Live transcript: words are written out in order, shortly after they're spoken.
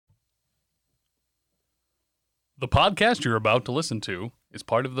The podcast you're about to listen to is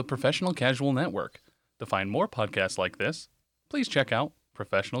part of the Professional Casual Network. To find more podcasts like this, please check out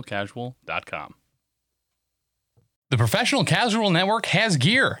professionalcasual.com. The Professional Casual Network has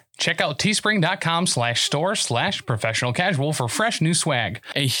gear. Check out teespring.com/store/professionalcasual for fresh new swag.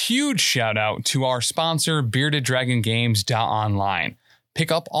 A huge shout out to our sponsor, beardeddragongames.online. Pick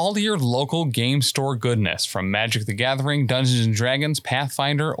up all your local game store goodness from Magic the Gathering, Dungeons & Dragons,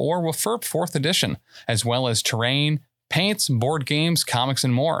 Pathfinder, or WFRP 4th Edition, as well as terrain, paints, board games, comics,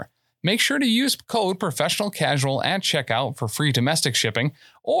 and more. Make sure to use code PROFessionalCasual at checkout for free domestic shipping,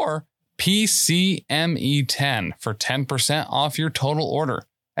 or PCME10 for 10% off your total order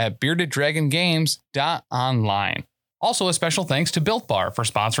at beardeddragongames.online. Also, a special thanks to Built Bar for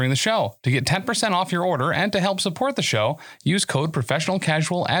sponsoring the show. To get 10% off your order and to help support the show, use code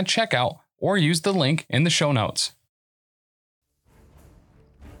PROFessionalCasual at checkout or use the link in the show notes.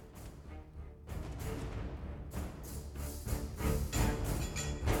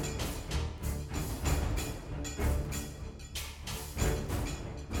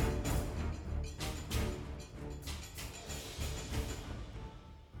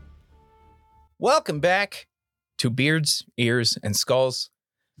 Welcome back to Beards, Ears, and Skulls,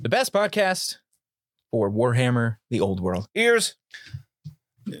 the best podcast for Warhammer, the Old World. Ears.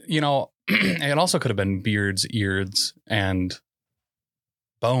 You know, it also could have been Beards, Ears, and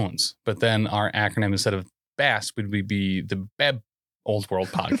Bones, but then our acronym instead of BASS would be the BEB Old World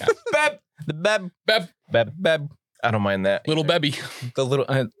Podcast. Beb. The Beb. Beb. Beb. Beb. I don't mind that. Little Bebby. The little,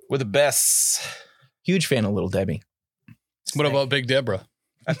 We're the best. huge fan of Little Debbie. What about Big Deborah?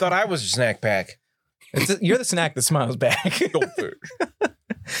 I thought I was a snack pack. You're the snack that smiles back.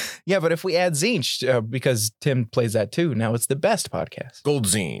 Yeah, but if we add Zinch, because Tim plays that too, now it's the best podcast. Gold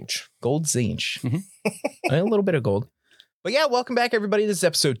Zinch. Gold Zinch. A little bit of gold. But yeah, welcome back, everybody. This is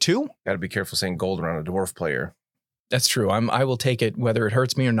episode 2. Got to be careful saying gold around a dwarf player. That's true. I will take it whether it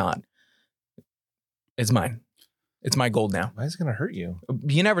hurts me or not. It's mine. It's my gold now. Why is it going to hurt you?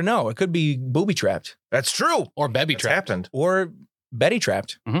 You never know. It could be booby trapped. That's true. Or Bebby That's Trapped. happened. Or Betty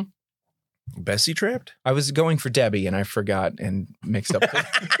trapped. Bessie trapped? I was going for Debbie and I forgot and mixed up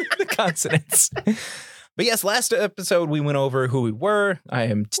the consonants. But yes, last episode we went over who we were. I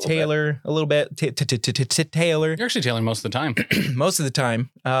am Taylor a little bit. Taylor. You're actually Taylor most of the time. Most of the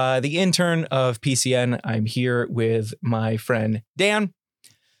time. The intern of PCN. I'm here with my friend Dan,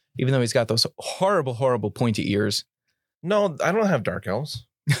 even though he's got those horrible, horrible pointy ears. No, I don't have dark elves.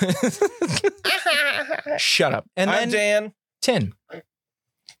 Shut up. And I'm then Dan.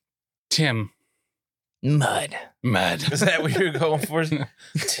 Tim. Mud. Is that what you're going for?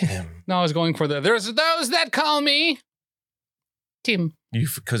 Tim. No, I was going for there's those that call me Tim.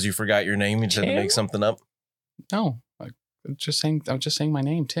 Because you forgot your name, you just had to make something up. No, I'm just saying my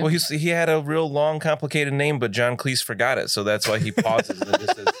name, Tim. Well, he had a real long, complicated name, but John Cleese forgot it, so that's why he pauses and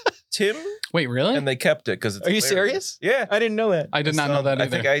just says Tim. Wait, really? And they kept it because it's. Are you hilarious. serious? Yeah, I didn't know that. I did not know that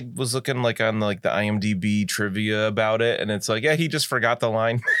either. I think I was looking on the IMDb trivia about it, and it's like, yeah, he just forgot the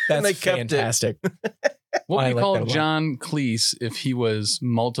line. That's and they kept fantastic. What would you like call that a lot. John Cleese if he was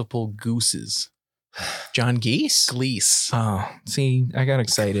multiple gooses? John Geese? Gleese. Oh, see, I got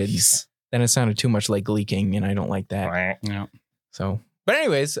excited. Then it sounded too much like leaking, and I don't like that. Yeah. So, but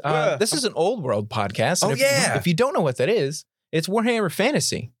anyways, this is an Old World podcast. And if you don't know what that is, it's Warhammer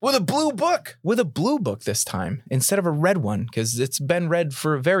Fantasy. With a blue book. With a blue book this time, instead of a red one, because it's been red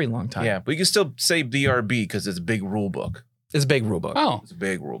for a very long time. Yeah, but you can still say BRB because it's a big rule book. It's a big rule book. Oh, It's a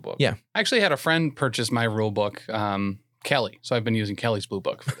big rule book. Yeah. I actually had a friend purchase my rule book, Kelly. So I've been using Kelly's blue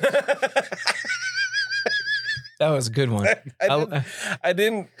book. For this. That was a good one. I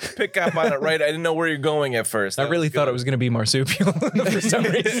didn't pick up on it right. I didn't know where you're going at first. I really thought it was going to be marsupial for some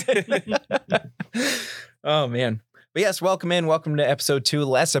reason. Oh, man. But yes, welcome to episode 2.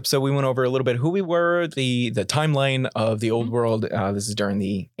 Last episode, we went over a little bit who we were, the timeline of the Old World. This is during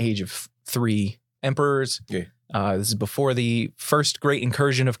the age of 3 emperors. Yeah. This is before the first great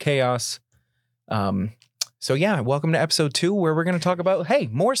incursion of chaos. So yeah, welcome to episode 2, where we're going to talk about,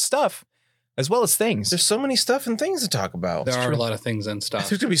 more stuff as well as things. There's so many stuff and things to talk about. There are a lot of things and stuff.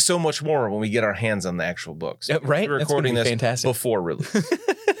 There's going to be so much more when we get our hands on the actual books. Right? We're That's gonna recording be this fantastic. before release.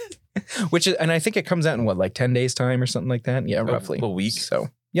 And I think it comes out in like 10 days time or something like that. Yeah, roughly. A week. So,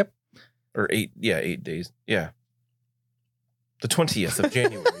 yep. Or 8 days. Yeah. The 20th of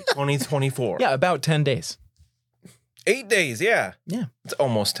January, 2024. Yeah, about 10 days. 8 days, yeah. Yeah. It's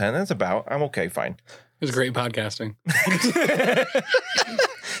almost 10. That's about. I'm okay, fine. It was great podcasting.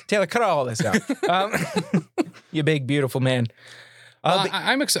 Taylor, cut all this out. You big, beautiful man.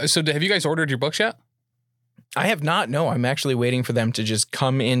 I'm excited. So have you guys ordered your books yet? I have not. No, I'm actually waiting for them to just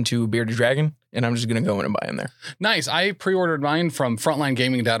come into Bearded Dragon, and I'm just going to go in and buy them there. Nice. I pre-ordered mine from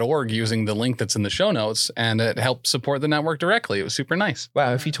frontlinegaming.org using the link that's in the show notes, and it helped support the network directly. It was super nice.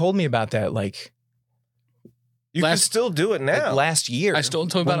 Wow, if you told me about that, like You can still do it now. last year, I still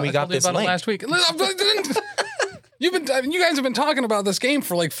told you about, we I got told you this about it link. last week. You guys have been talking about this game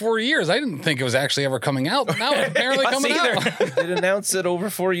for like 4 years. I didn't think it was actually ever coming out, but now it's apparently coming out. We did announce it over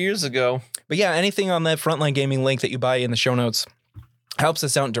 4 years ago. But yeah, anything on that Frontline Gaming link that you buy in the show notes helps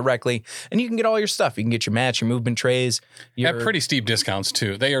us out directly, and you can get all your stuff. You can get your match, your movement trays. At pretty steep discounts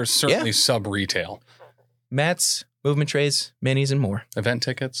too. They are certainly sub-retail. Mats, movement trays, minis, and more. Event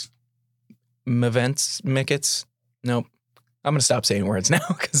tickets. Events, mickets. Nope. I'm going to stop saying words now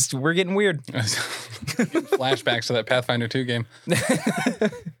because we're getting weird. Flashbacks to that Pathfinder 2 game.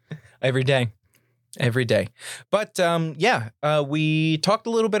 Every day. But we talked a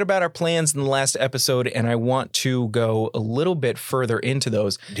little bit about our plans in the last episode, and I want to go a little bit further into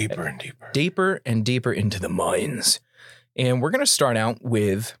those. Deeper and deeper. Deeper and deeper into the mines. And we're going to start out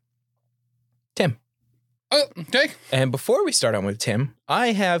with Tim. Oh, okay. And before we start out with Tim,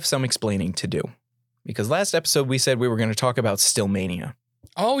 I have some explaining to do. Because last episode we said we were going to talk about Stillmania.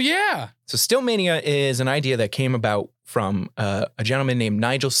 Oh, yeah. So Stillmania is an idea that came about from a gentleman named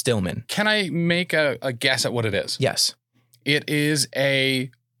Nigel Stillman. Can I make a guess at what it is? Yes. It is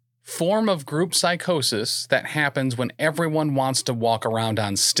a form of group psychosis that happens when everyone wants to walk around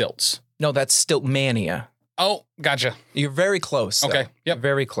on stilts. No, that's Stillmania. Oh, gotcha. You're very close. Okay. Though. Yep.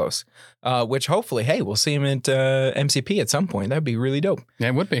 Very close. Which hopefully, hey, we'll see him at MCP at some point. That'd be really dope. Yeah,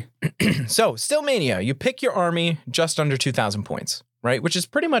 it would be. So, Stillmania, you pick your army just under 2,000 points, right? Which is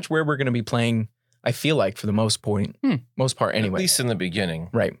pretty much where we're going to be playing, I feel like, for the most part anyway. At least in the beginning.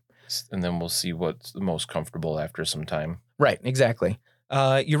 Right. And then we'll see what's the most comfortable after some time. Right, exactly.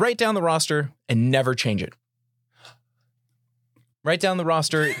 You write down the roster and never change it. Write down the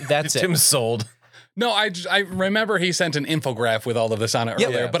roster, that's it. Tim's sold. No, I remember he sent an infograph with all of this on it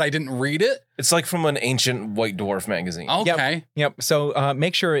earlier, but I didn't read it. It's like from an ancient White Dwarf magazine. Okay. Yep. So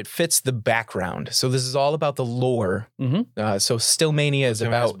make sure it fits the background. So this is all about the lore. Mm-hmm. So Stillmania is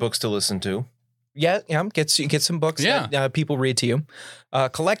Tim has about books to listen to. Yeah, get some books that people read to you.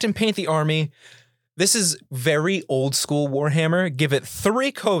 Collect and paint the army. This is very old school Warhammer. Give it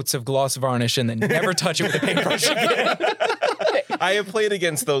 3 coats of gloss varnish and then never touch it with a paintbrush again. I have played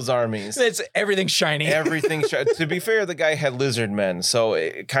against those armies. It's everything shiny. Everything. To be fair, the guy had lizard men, so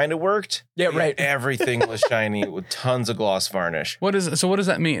it kind of worked. Yeah, right. Everything was shiny with tons of gloss varnish. What does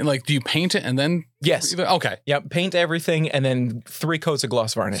that mean? Like, do you paint it and then? Yes. Okay. Yep. Paint everything and then 3 coats of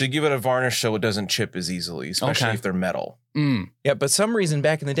gloss varnish. So you give it a varnish so it doesn't chip as easily, especially if they're metal. Yeah, but some reason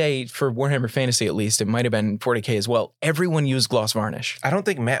back in the day, for Warhammer Fantasy at least, it might have been 40K as well. Everyone used gloss varnish. I don't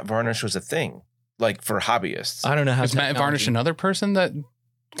think matte varnish was a thing, like for hobbyists. I don't know how. Is Matt Varnish another person that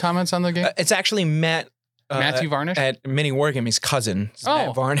comments on the game? It's actually Matt. Matthew Varnish? At Mini Wargaming's cousin.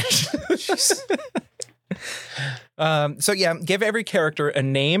 Matt Varnish. So yeah, give every character a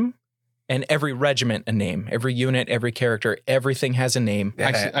name and every regiment a name. Every unit, every character, everything has a name.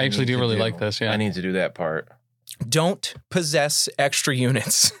 I actually do really like this, yeah. I need to do that part. Don't possess extra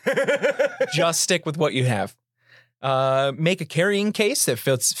units. Just stick with what you have. Make a carrying case that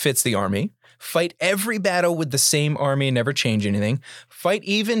fits the army. Fight every battle with the same army and never change anything. Fight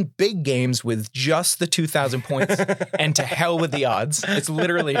even big games with just the 2,000 points and to hell with the odds. It's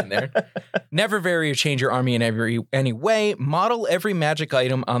literally in there. Never vary or change your army in any way. Model every magic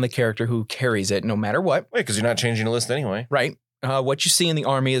item on the character who carries it, no matter what. Wait, because you're not changing the list anyway. Right. What you see in the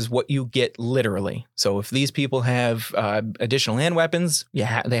army is what you get literally. So if these people have additional hand weapons,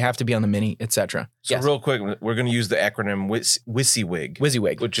 they have to be on the mini, etc. So real quick, we're going to use the acronym WYSIWYG.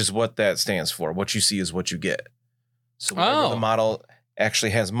 WYSIWYG. Which is what that stands for. What you see is what you get. So whatever the model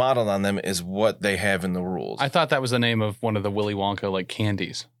actually has modeled on them is what they have in the rules. I thought that was the name of one of the Willy Wonka like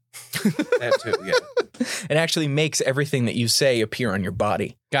candies. That too, yeah. It actually makes everything that you say appear on your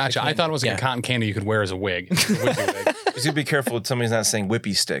body. Gotcha. I thought it was like a cotton candy you could wear as a wig. Just be careful that somebody's not saying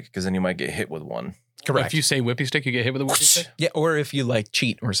whippy stick, because then you might get hit with one. Correct. If you say whippy stick, you get hit with a whippy stick? Yeah, or if you like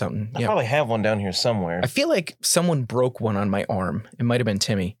cheat or something. I probably have one down here somewhere. I feel like someone broke one on my arm. It might have been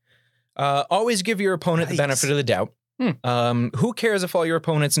Timmy. Always give your opponent the benefit of the doubt. Who cares if all your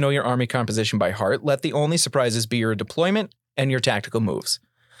opponents know your army composition by heart? Let the only surprises be your deployment and your tactical moves.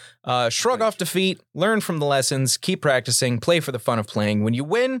 Shrug off defeat, learn from the lessons, keep practicing, play for the fun of playing. When you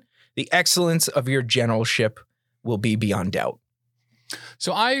win, the excellence of your generalship will be beyond doubt.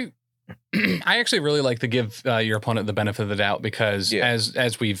 So I actually really like to give your opponent the benefit of the doubt because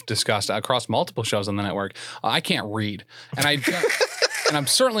as we've discussed across multiple shows on the network, I can't read. And and I'm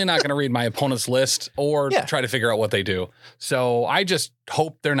certainly not going to read my opponent's list or try to figure out what they do. So I just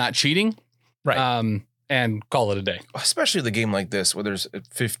hope they're not cheating. Right. And call it a day. Especially the game like this where there's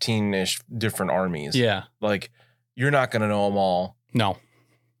 15-ish different armies. Yeah. Like, you're not going to know them all. No.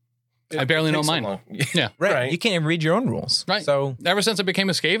 I barely know mine. Yeah. Right. You can't even read your own rules. Right. So ever since I became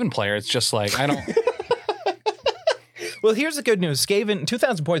a Skaven player, it's just like, I don't. Well, here's the good news. Skaven,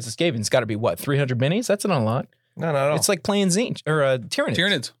 2,000 points of Skaven's got to be what, 300 minis? That's not a lot. No. It's like playing Tyranids.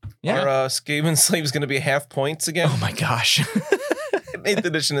 Tyranids. Yeah. Our Skaven Slave's going to be half points again. Oh my gosh. 8th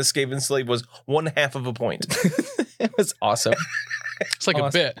edition of Skaven Slave was 1/2 of a point. It was awesome. It's like a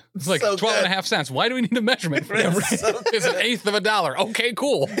bit. It's like So 12 and a half cents. Why do we need a measurement for this? It's an eighth of a dollar. Okay,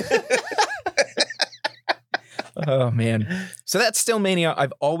 cool. Oh man. So that's Stillmania.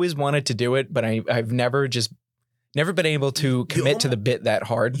 I've always wanted to do it, but I've never been able to commit to the bit that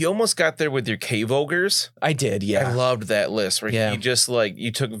hard. You almost got there with your cave ogres. I did, yeah. I loved that list where you just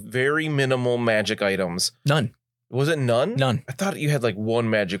you took very minimal magic items. None. Was it none? None. I thought you had like one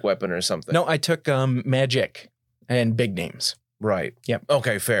magic weapon or something. No, I took magic and big names. Right. Yep.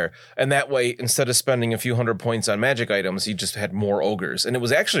 Okay, fair. And that way, instead of spending a few hundred points on magic items, you just had more ogres. And it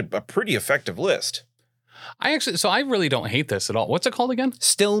was actually a pretty effective list. So I really don't hate this at all. What's it called again?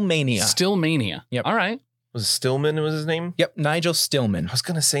 Stillmania. Stillmania. Yep. All right. Was Stillman was his name? Yep, Nigel Stillman. I was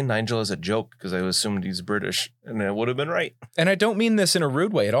going to say Nigel as a joke because I assumed he's British, and I would have been right. And I don't mean this in a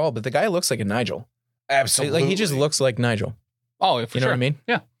rude way at all, but the guy looks like a Nigel. Absolutely. Like he just looks like Nigel. Oh, for you know sure. what I mean?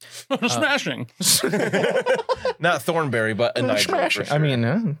 Yeah. Smashing. Not Thornberry, but a Nigel. Smashing. Sure. I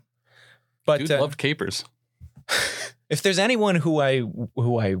mean, but Dude loved capers. If there's anyone who I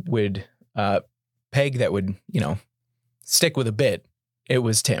would peg that would, stick with a bit, it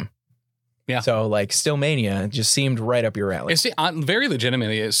was Tim. Yeah. So like Stillmania just seemed right up your alley. Very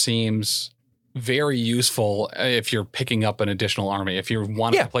legitimately, it seems very useful if you're picking up an additional army. If you're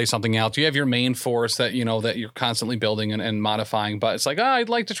wanting to play something else, you have your main force that that you're constantly building and modifying. But it's like, I'd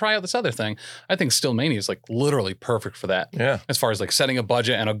like to try out this other thing. I think Stillmania is like literally perfect for that. Yeah. As far as like setting a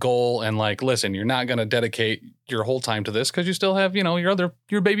budget and a goal and like, listen, you're not going to dedicate your whole time to this because you still have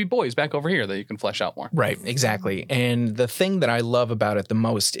your baby boys back over here that you can flesh out more. Right, exactly. And the thing that I love about it the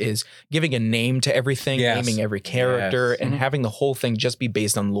most is giving a name to everything, naming every character, and having the whole thing just be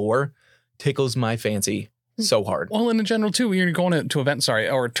based on lore. Tickles my fancy so hard. Well, in general too, when you're going to events,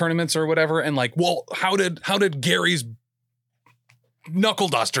 or tournaments or whatever, and like, well, how did Gary's knuckle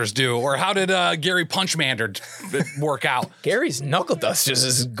dusters do, or how did Gary Punchmander work out? Gary's knuckle dusters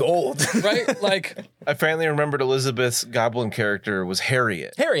is gold, right? Like, I finally remembered Elizabeth's goblin character was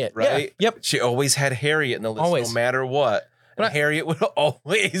Harriet. Harriet, right? Yeah. Yep. She always had Harriet in the list, no matter what. And Harriet would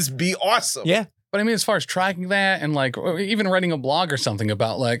always be awesome. Yeah. But I mean, as far as tracking that and like even writing a blog or something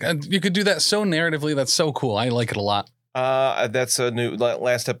about like, you could do that so narratively. That's so cool. I like it a lot. That's a new,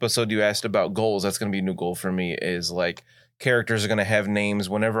 last episode you asked about goals. That's going to be a new goal for me, is like characters are going to have names.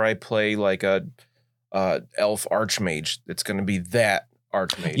 Whenever I play like a elf archmage, it's going to be that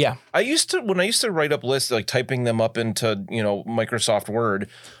archmage. Yeah. When I used to write up lists, like typing them up into, Microsoft Word.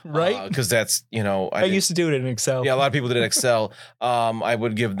 Right. Because that's, I used to do it in Excel. Yeah, a lot of people did Excel. I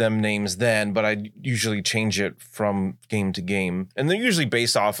would give them names then, but I usually change it from game to game. And they're usually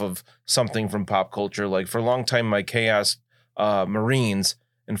based off of something from pop culture. Like for a long time, my Chaos Marines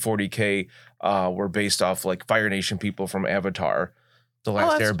in 40K were based off like Fire Nation people from Avatar, The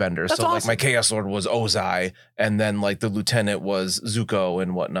Last Airbender. So like my Chaos Lord was Ozai, and then like the Lieutenant was Zuko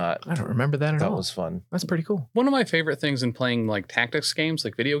and whatnot. I don't remember that at all. That was fun. That's pretty cool. One of my favorite things in playing like tactics games,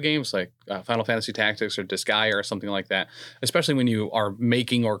 like video games, like Final Fantasy Tactics or Disgaea or something like that, especially when you are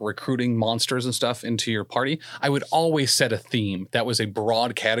making or recruiting monsters and stuff into your party, I would always set a theme that was a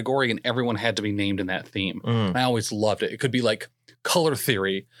broad category and everyone had to be named in that theme. I always loved it. It could be like color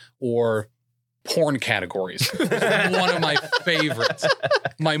theory or porn categories. One of my favorites.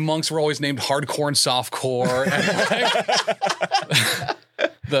 My monks were always named hardcore and softcore.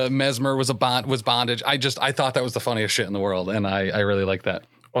 And the mesmer was bondage. I thought that was the funniest shit in the world, and I really like that.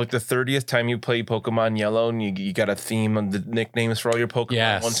 Like the 30th time you play Pokemon Yellow and you got a theme of the nicknames for all your Pokemon.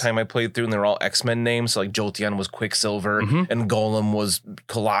 Yes. One time I played through and they're all X-Men names. So like Jolteon was Quicksilver and Golem was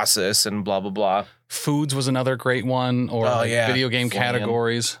Colossus and blah, blah, blah. Foods was another great one, or video game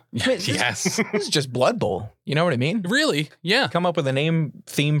categories. Yes. This is just Blood Bowl. You know what I mean? Really? Yeah. Come up with a name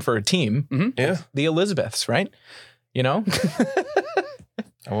theme for a team. Yeah. The Elizabeths, right? I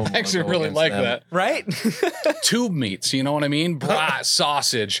actually really like that. Right? Tube meats, you know what I mean? Brat,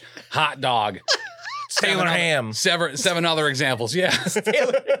 sausage, hot dog. Taylor ham. Seven other examples. Yeah.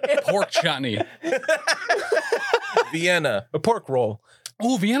 Pork chutney. Vienna. A pork roll.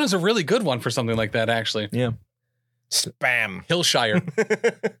 Oh, Vienna's a really good one for something like that, actually. Yeah. Spam. Hillshire.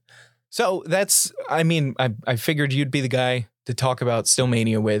 So that's, I mean, I figured you'd be the guy to talk about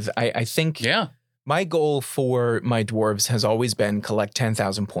Stillmania with. I think Yeah. my goal for my dwarves has always been collect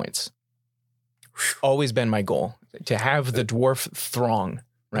 10,000 points. Always been my goal to have the dwarf throng,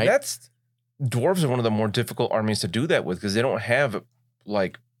 right? Dwarves are one of the more difficult armies to do that with because they don't have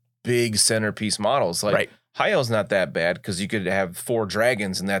like big centerpiece models. Like Right. High Elf's not that bad because you could have 4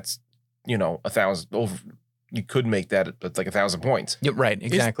 dragons and that's 1,000 over. You could make that it's like 1,000 points. Yeah, right,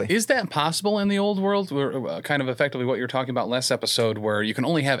 exactly. Is that possible in the old world? Where, kind of effectively what you were talking about last episode, where you can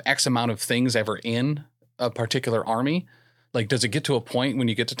only have X amount of things ever in a particular army? Like, does it get to a point when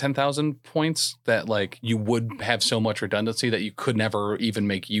you get to 10,000 points that like you would have so much redundancy that you could never even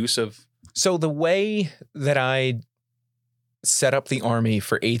make use of? So the way that I set up the army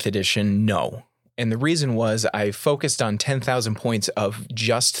for 8th edition, no. And the reason was I focused on 10,000 points of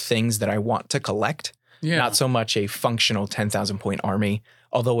just things that I want to collect. Yeah. Not so much a functional 10,000 point army,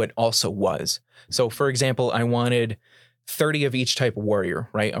 although it also was. So, for example, I wanted 30 of each type of warrior,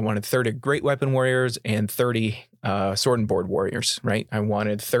 right? I wanted 30 great weapon warriors and 30 sword and board warriors, right? I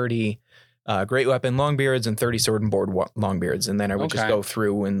wanted 30 great weapon longbeards and 30 sword and board longbeards. And then I would just go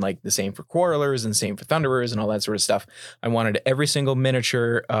through and like the same for quarrelers and same for thunderers and all that sort of stuff. I wanted every single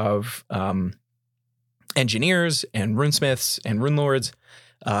miniature of engineers and runesmiths and rune lords.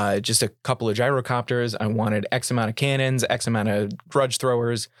 Just a couple of gyrocopters. I wanted X amount of cannons, X amount of grudge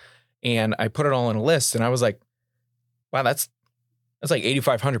throwers, and I put it all in a list. And I was like, wow, that's like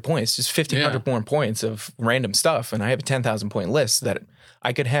 8,500 points, just 1,500 more points of random stuff. And I have a 10,000 point list that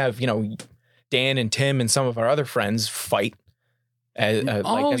I could have, Dan and Tim and some of our other friends fight as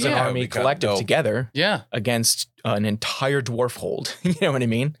an army collective together against an entire dwarf hold. You know what I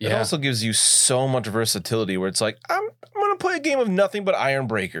mean? It also gives you so much versatility where it's like, I'm going to play a game of nothing but iron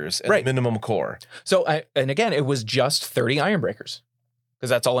breakers and minimum core. So, and again, it was just 30 iron breakers because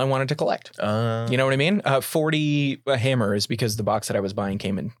that's all I wanted to collect. You know what I mean? 40 hammers because the box that I was buying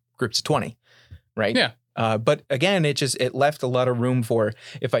came in groups of 20, right? Yeah. But again, it left a lot of room for,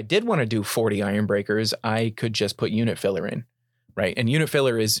 if I did want to do 40 iron breakers, I could just put unit filler in. Right. And unit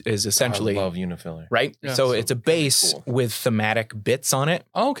filler is essentially. I love unit filler. Right. Yeah, so it's a base with thematic bits on it.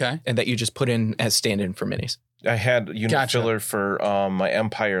 Oh, okay. And that you just put in as stand in for minis. I had unit filler for my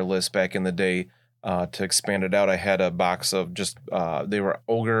Empire list back in the day. To expand it out, I had a box of just they were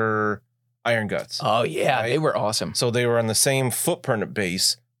ogre iron guts. Oh, yeah. Right? They were awesome. So they were on the same footprint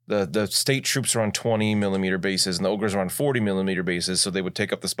base. The state troops are on 20 millimeter bases and the ogres are on 40 millimeter bases. So they would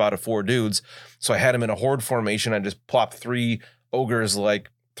take up the spot of 4 dudes. So I had them in a horde formation. I just plopped 3 ogres like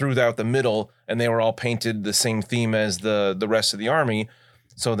throughout the middle and they were all painted the same theme as the rest of the army.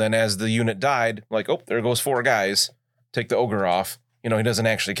 So then as the unit died, like, oh, there goes 4 guys. Take the ogre off. He doesn't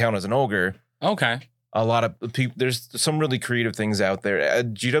actually count as an ogre. Okay. A lot of people, there's some really creative things out there.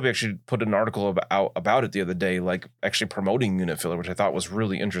 GW actually put an article about it the other day, like actually promoting unit filler, which I thought was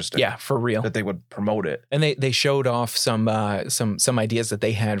really interesting. Yeah, for real. That they would promote it. And they showed off some ideas that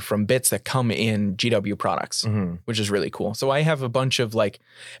they had from bits that come in GW products, which is really cool. So I have a bunch of like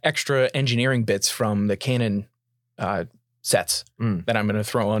extra engineering bits from the Canon sets that I'm going to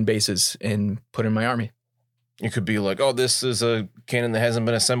throw on bases and put in my army. It could be like, oh, this is a cannon that hasn't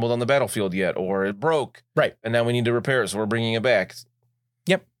been assembled on the battlefield yet, or it broke. Right. And now we need to repair it, so we're bringing it back.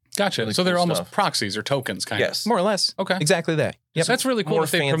 Yep. Gotcha. Really so they're cool almost stuff. proxies or tokens, kind Yes. of. More or less. Okay. Exactly that. Yep. So that's really cool More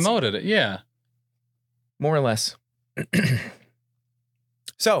if they fancy. promoted it. Yeah. More or less.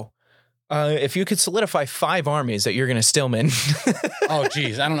 So, if you could solidify 5 armies that you're going to Stillman. Oh,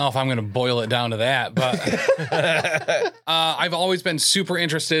 geez. I don't know if I'm going to boil it down to that, but I've always been super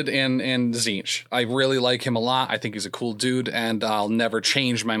interested in Tzeentch. I really like him a lot. I think he's a cool dude, and I'll never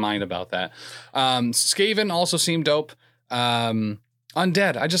change my mind about that. Skaven also seemed dope. Undead.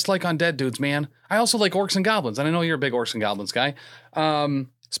 I just like undead dudes, man. I also like orcs and goblins, and I know you're a big orcs and goblins guy.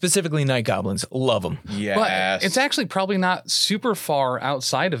 Specifically night goblins. Love them. Yes. But it's actually probably not super far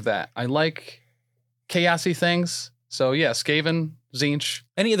outside of that. I like chaosy things. So yeah, Skaven, Tzeentch,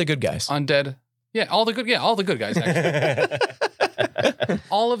 Any of the good guys. undead. Yeah, all the good guys, actually.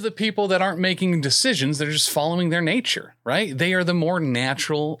 All of the people that aren't making decisions, they're just following their nature, right? They are the more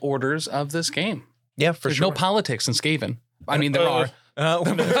natural orders of this game. Yeah, for There's sure. no politics in Skaven. I mean, there are.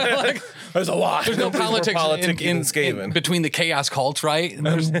 Like, there's a lot. There's no politics politicking in Skaven. between the chaos cults, right? And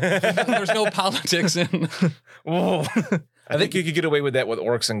there's no politics in. Whoa. I think you could get away with that with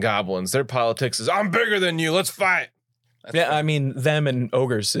orcs and goblins. Their politics is, I'm bigger than you, let's fight. Yeah, I mean, them and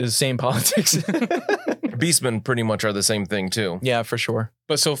ogres is same politics. Beastmen pretty much are the same thing too. Yeah, for sure.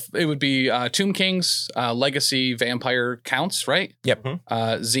 But so it would be Tomb Kings, Legacy, Vampire counts, right? Yep.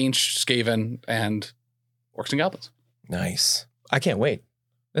 Tzeentch, Skaven, and Orcs and Goblins. Nice. I can't wait.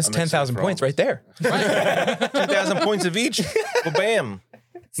 That's I'm 10,000 excited for points all right there. 2,000 points of each. Well, bam.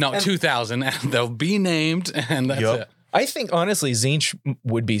 No, 2,000. And they'll be named, and that's Yup. it. I think, honestly, Zinch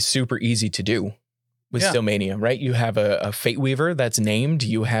would be super easy to do with Yeah. Stillmania, right? You have a Fate Weaver that's named.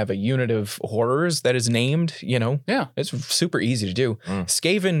 You have a unit of horrors that is named, Yeah. It's super easy to do. Mm.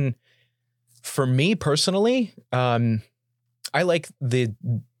 Skaven, for me personally, I like the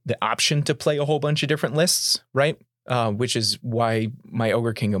option to play a whole bunch of different lists, right? Which is why my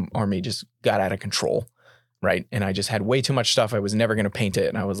Ogre Kingdom army just got out of control, right? And I just had way too much stuff. I was never going to paint it.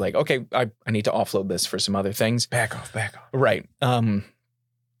 And I was like, okay, I need to offload this for some other things. Back off. Right.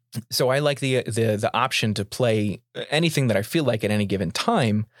 So I like the option to play anything that I feel like at any given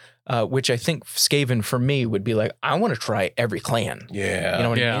time, which I think Skaven for me would be like, I want to try every clan. Yeah. You know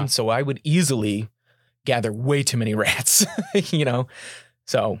what I Yeah. mean? So I would easily gather way too many rats,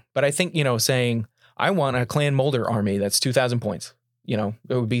 So, but I think, saying I want a Clan Molder army that's 2,000 points, it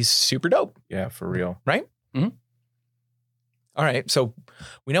would be super dope. Yeah, for real. All right. So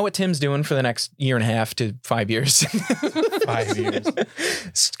we know what Tim's doing for the next year and a half to 5 years. 5 years.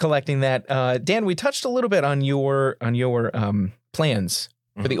 Collecting that. Dan, we touched a little bit on your plans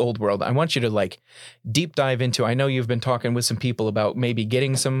for the old world. I want you to deep dive into, I know you've been talking with some people about maybe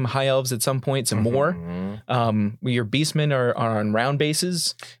getting some high elves at some point, some more. Your beastmen are on round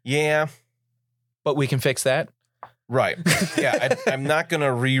bases, Yeah. but we can fix that. Right. Yeah. I'm not going to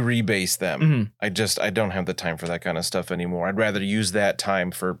rebase them. Mhm. I don't have the time for that kind of stuff anymore. I'd rather use that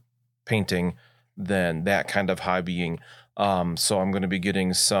time for painting than that kind of hobbying. So I'm going to be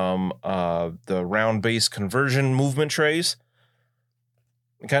getting some the round base conversion movement trays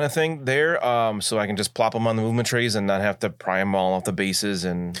kind of thing there. So I can just plop them on the movement trays and not have to pry them all off the bases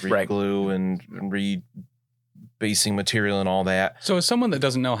and re-glue and rebasing material and all that. So as someone that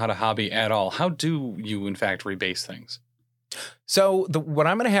doesn't know how to hobby at all, how do you, in fact, rebase things? So what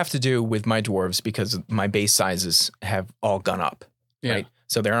I'm going to have to do with my dwarves, because my base sizes have all gone up, Yeah. right?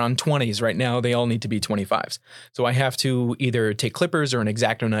 So they're on 20s right now. They all need to be 25s. So I have to either take clippers or an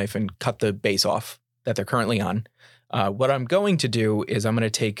X-Acto knife and cut the base off that they're currently on. What I'm going to do is I'm going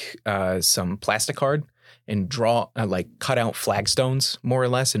to take some plastic card and draw, cut out flagstones more or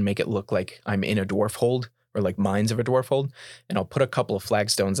less and make it look like I'm in a dwarf hold or like mines of a dwarf hold. And I'll put a couple of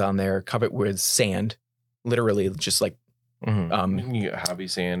flagstones on there, cover it with sand, literally just like, You get hobby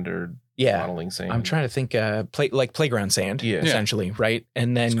sand or modeling sand. I'm trying to think, playground sand, Yeah. essentially, right?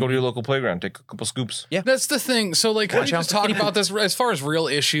 And then Just go to your local playground, take a couple scoops. Yeah. That's the thing. So, how do you just talk about this as far as real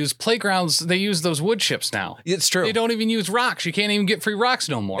issues? Playgrounds, they use those wood chips now. It's true. They don't even use rocks. You can't even get free rocks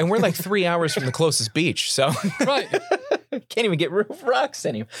no more. And we're like 3 hours from the closest beach, so right. can't even get rocks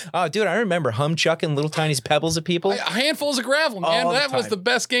anymore. Oh, dude, I remember chucking little tiny pebbles at people. Handfuls of gravel, man. All the That was time. the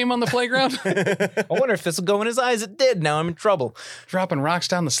best game on the playground. I wonder if this will go in his eyes. It did. Now I'm in trouble. Dropping rocks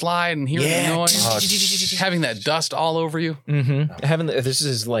down the slide and hearing the noise. Having that dust all over you. Mm-hmm. Having this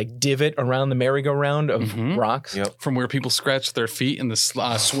is like divot around the merry-go-round of rocks. Yep. From where people scratch their feet in the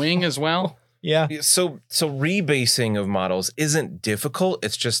swing as well. Yeah. So rebasing of models isn't difficult.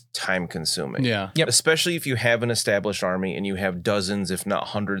 It's just time consuming. Yeah. Yep. Especially if you have an established army and you have dozens, if not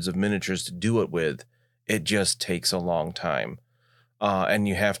hundreds of miniatures to do it with, it just takes a long time. And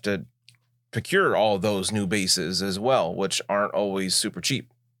you have to procure all those new bases as well, which aren't always super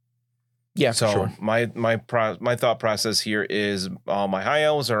cheap. Yeah, So for sure. my thought process here is all my high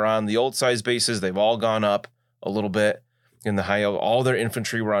elves are on the old size bases. They've all gone up a little bit. In the high elf, all their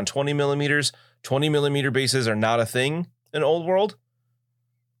infantry were on 20 millimeters. 20 millimeter bases are not a thing in old world.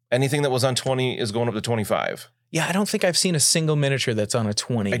 Anything that was on 20 is going up to 25. Yeah, I don't think I've seen a single miniature that's on a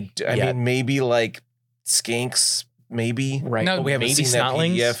 20 I yet. mean, maybe like skinks, maybe. Right. Now, But we haven't maybe seen that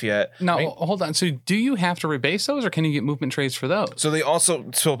snotlings. PDF yet. Now, Right. hold on. So do you have to rebase those or can you get movement trays for those? So they also,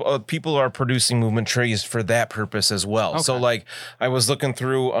 people are producing movement trays for that purpose as well. So Okay. I was looking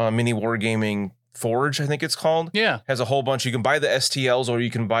through Mini Wargaming Forge, I think it's called. Yeah. Has a whole bunch. You can buy the STLs or you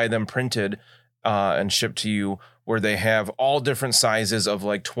can buy them printed and shipped to you, where they have all different sizes of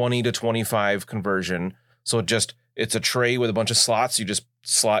like 20 to 25 conversion. So it's a tray with a bunch of slots. You just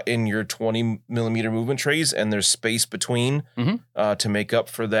slot in your 20 millimeter movement trays and there's space between to make up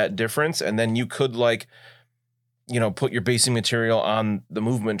for that difference. And then you could put your basing material on the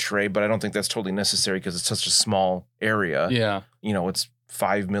movement tray, but I don't think that's totally necessary because it's such a small area. Yeah. It's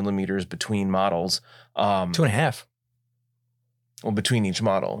 5 millimeters between models. 2.5. Well, between each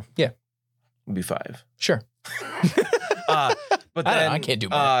model. Yeah. Would be 5. Sure. But I don't then know, I can't do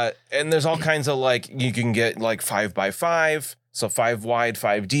math. and there's all kinds of you can get 5x5, so 5 wide,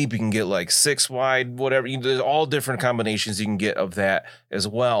 5 deep. You can get 6 wide, whatever. There's all different combinations you can get of that as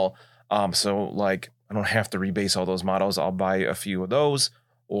well. So I don't have to rebase all those models. I'll buy a few of those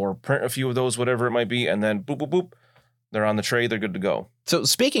or print a few of those, whatever it might be, and then boop, boop, boop. They're on the tray. They're good to go. So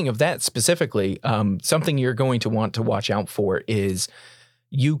speaking of that specifically, something you're going to want to watch out for is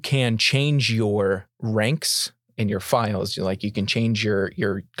you can change your ranks in your files. Like you can change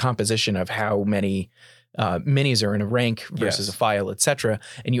your composition of how many minis are in a rank versus a file, etc.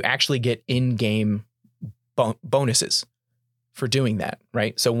 And you actually get in-game bonuses for doing that,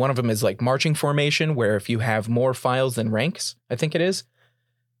 right? So one of them is like marching formation, where if you have more files than ranks, I think it is.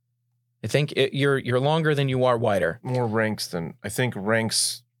 I think you're longer than you are wider. More ranks than I think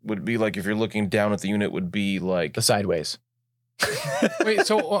ranks would be like if you're looking down at the unit would be like The sideways. Wait,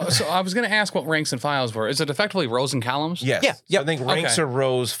 so I was going to ask what ranks and files were. Is it effectively rows and columns? yes. Yeah, So yep. I think ranks Okay. are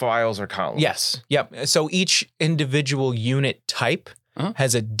rows, files are columns. Yes. Yep. So each individual unit type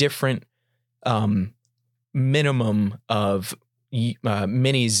has a different minimum of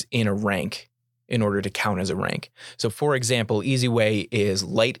minis in a rank in order to count as a rank. So for example, easy way is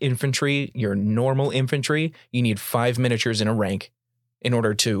light infantry, your normal infantry, you need 5 miniatures in a rank in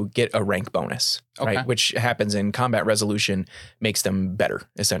order to get a rank bonus, Okay. right? Which happens in combat resolution, makes them better,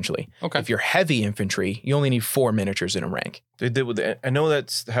 essentially. Okay. If you're heavy infantry, you only need 4 miniatures in a rank. They did with I know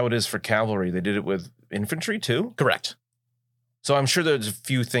that's how it is for cavalry. They did it with infantry too. Correct. So I'm sure there's a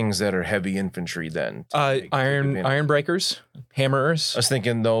few things that are heavy infantry then. Iron breakers, hammerers. I was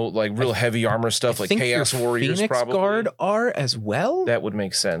thinking though, like real heavy armor stuff, I like think Chaos your Warriors Phoenix probably. Guard are as well. That would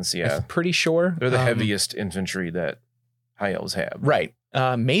make sense, yeah. I'm pretty sure. They're the heaviest infantry that high elves have. Right.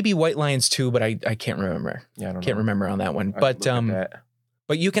 Maybe White Lions too, but I can't remember. Yeah, I don't Can't know. remember on that one. I But could look at that.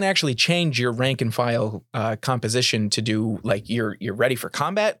 but you can actually change your rank and file composition to do like you're ready for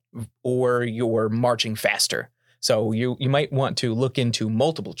combat or you're marching faster. So you might want to look into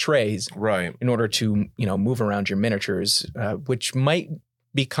multiple trays Right. in order to move around your miniatures, which might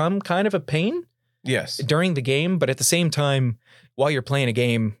become kind of a pain Yes. during the game. But at the same time, while you're playing a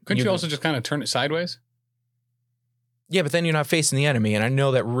game, Couldn't you also just kind of turn it sideways? Yeah, but then you're not facing the enemy, and I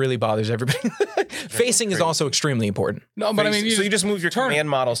know that really bothers everybody. Facing is also extremely important. No, but I mean, so you just move your turn it. command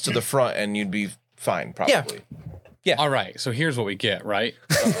models to the front and you'd be fine, probably. All right, so here's what we get, right?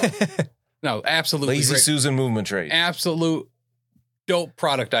 No, absolutely Lazy great. Susan movement trade. Absolute dope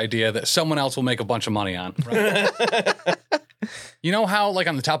product idea that someone else will make a bunch of money on. Right? You know how, like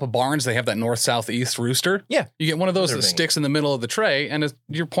on the top of barns, they have that north, south, east rooster? Yeah. You get one of those that They're sticks in the middle of the tray, and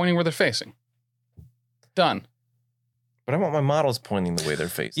you're pointing where they're facing. Done. But I want my models pointing the way they're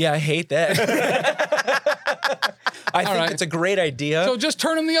facing. Yeah, I hate that. I think right. it's a great idea. So just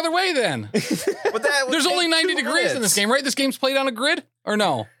turn them the other way then. But that would There's take only 90 2 degrees in minutes. this game, right? This game's played on a grid? Or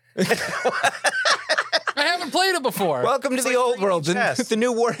no? I haven't played it before. Welcome to the old world, chess. the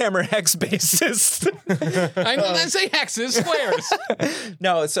new Warhammer Hex basis. I know that say hexes, squares.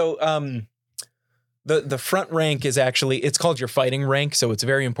 No, so the front rank is actually, it's called your fighting rank, so it's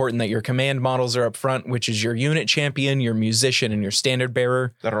very important that your command models are up front, which is your unit champion, your musician, and your standard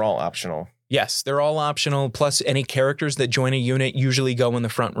bearer. That are all optional. Yes, they're all optional, plus any characters that join a unit usually go in the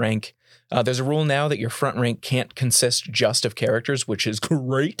front rank. There's a rule now that your front rank can't consist just of characters, which is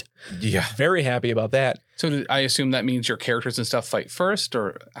great. Yeah. Very happy about that. So I assume that means your characters and stuff fight first,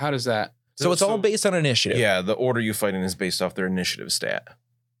 or how does that? So it's all based on initiative. Yeah, the order you fight in is based off their initiative stat.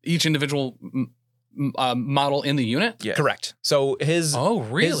 Each individual model in the unit? Yeah. Correct. So his Oh,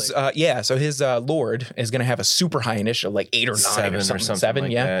 really? So his lord is going to have a super high initiative, like 8 or 9 7 or something.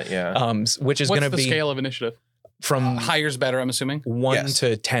 like Yeah. that, yeah. Which is What's going to the be scale of initiative? from Higher's better, I'm assuming. 1 Yes.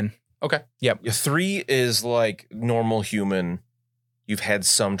 to 10. Okay. Yeah, 3 is like normal human. You've had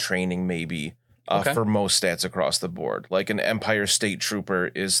some training maybe Okay. for most stats across the board. Like an Empire State Trooper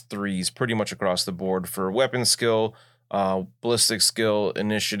is 3s pretty much across the board for weapon skill, ballistic skill,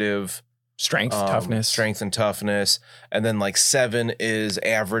 initiative, Strength, toughness. strength and toughness. And then like 7 is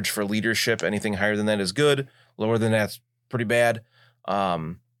average for leadership. Anything higher than that is good. Lower than that's pretty bad.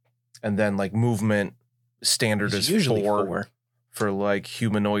 And then like movement standard It's is usually 4. 4. For like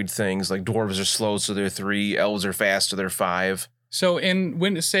humanoid things, like dwarves are slow, so they're 3. Elves are fast, so they're 5. So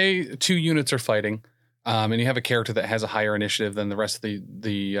when say 2 units are fighting, and you have a character that has a higher initiative than the rest of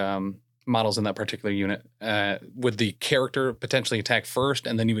the models in that particular unit, would the character potentially attack first,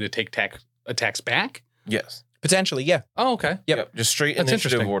 and then you would take attacks back? Yes. Potentially, yeah. Oh, okay. Yep. Just straight That's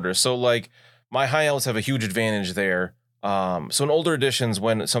initiative interesting. order. So like my high elves have a huge advantage there. So in older editions,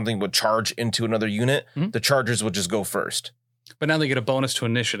 when something would charge into another unit, Mhm. the chargers would just go first. But now they get a bonus to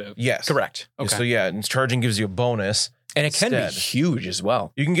initiative. Yes. Correct. Okay. So yeah, and charging gives you a bonus. And it can be Instead. huge as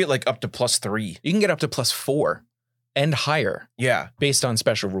well. You can get like up to +3. You can get up to +4. and higher Yeah. based on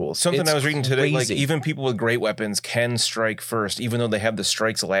special rules. Something It's I was reading today, like crazy. even people with great weapons can strike first, even though they have the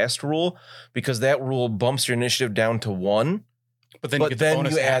strikes last rule, because that rule bumps your initiative down to 1. But then But you get the then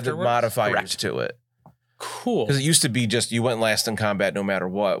bonus you add the afterwards? modifiers Correct. to it. Cool. Because it used to be just you went last in combat no matter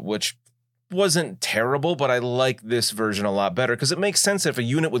what, which wasn't terrible, but I like this version a lot better because it makes sense if a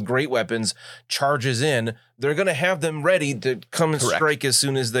unit with great weapons charges in, they're going to have them ready to come and Correct. strike as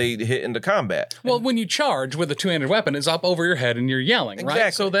soon as they hit into combat. Well, when you charge with a two-handed weapon, it's up over your head and you're yelling, right?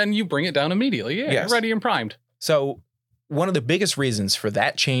 Exactly. So then you bring it down immediately. Yeah, Yes. you're ready and primed. So one of the biggest reasons for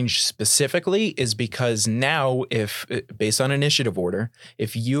that change specifically is because now, if based on initiative order,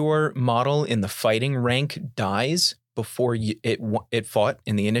 if your model in the fighting rank dies before it fought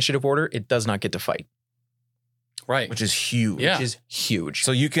in the initiative order, it does not get to fight, Right. Which is huge. Yeah. which is huge.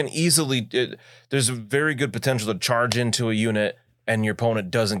 So you can easily, there's a very good potential to charge into a unit and your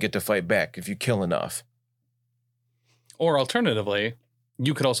opponent doesn't get to fight back if you kill enough. Or alternatively,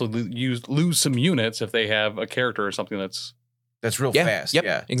 you could also lose some units if they have a character or something that's... That's real yeah, fast. Yep,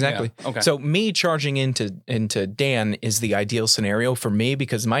 Yeah. exactly. Yeah, okay. So me charging into Dan is the ideal scenario for me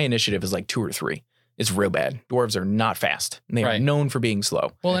because my initiative is like 2 or 3. It's real bad. Dwarves are not fast. They are Right. known for being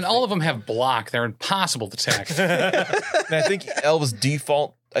slow. Well, and all of them have block. They're impossible to attack. And I think elves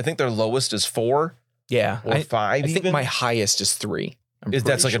default, I think their lowest is 4 Yeah, or 5 I think even. my highest is 3. That's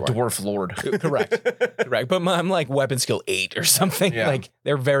like pretty a sure. dwarf lord. Correct. Correct. But I'm like weapon skill 8 or something. Yeah. Like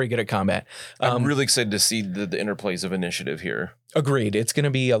they're very good at combat. I'm really excited to see the interplays of initiative here. Agreed. It's going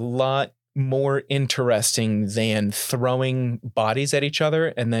to be a lot more interesting than throwing bodies at each other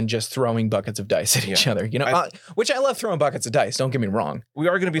and then just throwing buckets of dice at each Yeah. other. You know, which I love throwing buckets of dice. Don't get me wrong. We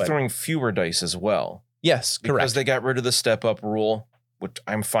are going to be But- throwing fewer dice as well. Yes, Because correct. they got rid of the step up rule, which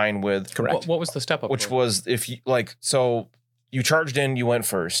I'm fine with. Correct. What was the step up? Which rule? was if you so you charged in, you went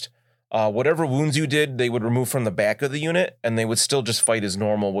first. Whatever wounds you did, they would remove from the back of the unit and they would still just fight as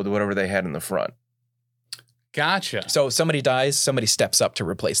normal with whatever they had in the front. Gotcha. So if somebody dies, somebody steps up to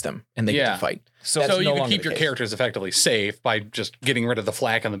replace them and they get Yeah. to fight. So, That's So you no could longer keep the your case. characters effectively safe by just getting rid of the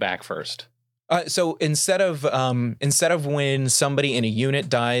flak on the back first. So instead of when somebody in a unit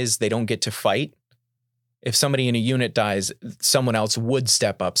dies, they don't get to fight. If somebody in a unit dies, someone else would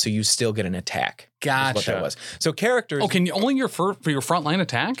step up, so you still get an attack. Is Gotcha. what that was. So characters. Oh, can you only for your frontline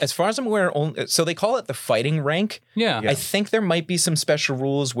attack? As far as I'm aware, so they call it the fighting rank. Yeah. Yeah. I think there might be some special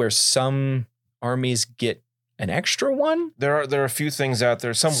rules where some armies get an extra one. there are a few things out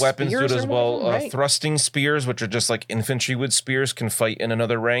there. Some weapons do it Spears as are well. one of them, right? Thrusting spears, which are just like infantry with spears, can fight in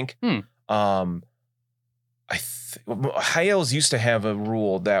another rank. High elves used to have a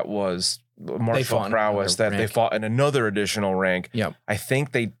rule that was martial fought in prowess another that they rank. fought in another additional rank. Yep. I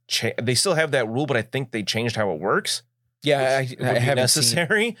think they still have that rule, but I think they changed how it works. Yeah, Which I would be haven't seen.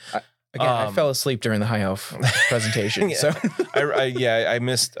 necessary. Again, I fell asleep during the high elf presentation. Yeah. So I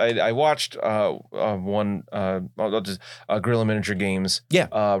missed. I watched one Guerrilla Miniature Games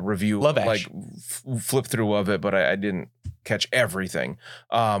review, Love Ash. like flip through of it, but I didn't catch everything.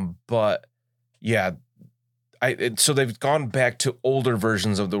 But yeah, so they've gone back to older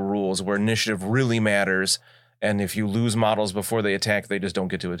versions of the rules where initiative really matters, and if you lose models before they attack, they just don't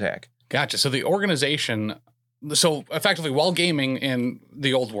get to attack. Gotcha. So the organization, so effectively while gaming in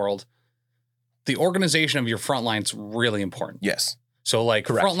the old world, the organization of your front line's really important. Yes. So like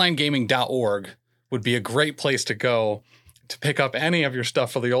Correct. frontlinegaming.org would be a great place to go to pick up any of your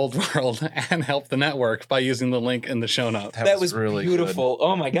stuff for the old world and help the network by using the link in the show notes. that was really beautiful.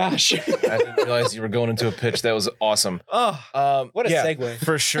 Oh my gosh. Good. I didn't realize you were going into a pitch. That was awesome. Oh, what a yeah, segue.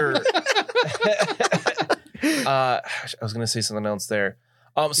 for sure. I was going to say something else there.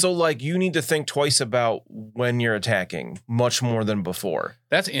 So like you need to think twice about when you're attacking much more than before.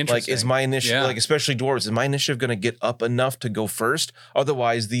 That's Like interesting. is my initiative, Yeah. like especially dwarves, is my initiative going to get up enough to go first?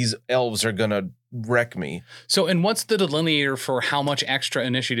 Otherwise these elves are going to wreck me. So, and what's the delineator for how much extra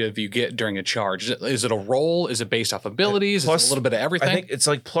initiative you get during a charge? Is it a roll? Is it based off abilities? Plus- Is it a little bit of everything? I think it's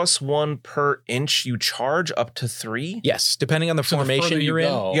like +1 per inch you charge up to 3. Yes, depending on the So the formation further you you're in.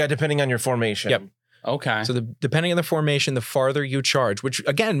 go- Yeah, depending on your formation. Yep. Okay. So depending on the formation, the farther you charge, which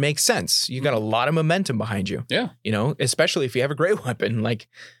again makes sense. You got a lot of momentum behind you. Yeah. You know, especially if you have a great weapon. Like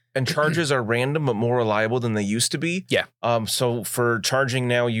And charges are random but more reliable than they used to be. Yeah. So for charging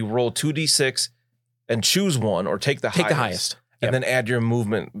now, you roll 2d6 and choose one or take the highest. Yep. And then add your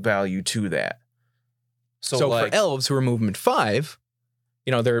movement value to that. So like, for elves who are movement 5,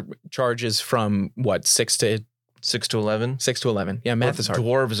 you know, their charges from what 6 to 11. 11. Yeah, math is hard.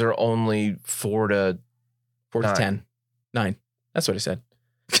 Dwarves are only 4 to 4 to 9. 10, 9. That's what I said.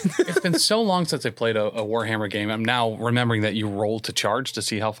 It's been so long since I played a Warhammer game. I'm now remembering that you roll to charge to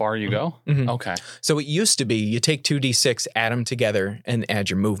see how far you go. Mhm. Okay. So it used to be you take 2d6, add them together, and add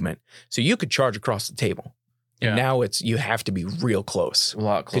your movement. So you could charge across the table. And Yeah. now you have to be real close A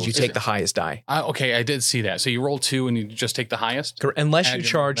lot because closer. you take the highest die. Okay, I did see that. So you roll 2 and you just take the highest? Unless Add you your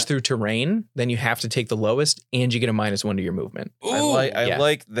charge movement. through terrain, then you have to take the lowest and you get a -1 to your movement. I yeah.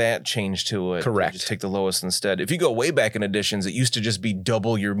 like that change to it. Correct. Just take the lowest instead. If you go way back in editions, it used to just be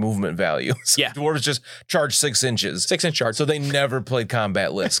double your movement value. So Yeah. dwarves just charge 6 inches. 6-inch charge. So they never played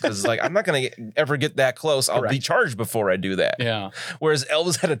combat lists because like I'm not gonna ever get that close. I'll be Correct. charged before I do that. Yeah. Whereas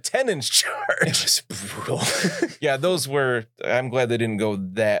elves had a 10-inch It charge. was brutal. Yeah, those were. I'm glad they didn't go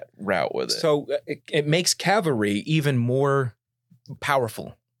that route with it. So it makes cavalry even more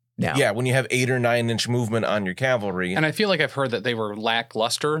powerful now. yeah, when you have 8 or 9-inch movement on your cavalry, And I feel like I've heard that they were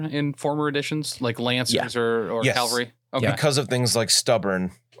lackluster in former editions, like Lancers Yeah. or Yes. Cavalry. Okay. Yeah. because of things like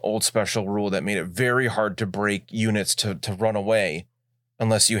stubborn, old special rule that made it very hard to break units to run away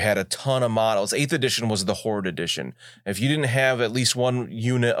unless you had a ton of models. 8th edition was the Horde edition. If you didn't have at least one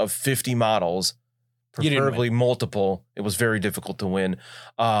unit of 50 models, You didn't preferably multiple, it was very difficult to win.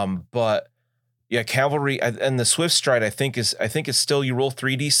 But yeah, cavalry and the Swift Stride, I think is still you roll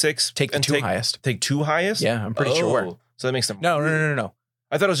 3d6. Take the and 2 highest. Take 2 highest? Yeah, I'm pretty sure. Oh, so that makes them. No.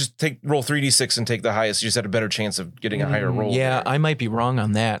 I thought it was just roll 3d6 and take the highest. You just had a better chance of getting a higher roll. Yeah, there. I might be wrong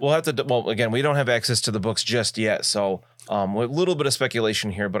on that. We'll have to. Well, again, we don't have access to the books just yet, so a little bit of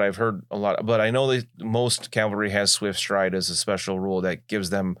speculation here. But I've heard a lot. But I know that most cavalry has Swift Stride as a special rule that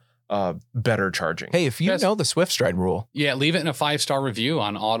gives them better charging. Hey, if you Yes. know the Swift Stride rule, Yeah, leave it in a 5-star review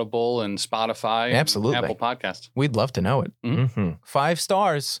on Audible and Spotify. and Absolutely. Apple Podcast. we'd love to know it. Mm-hmm. 5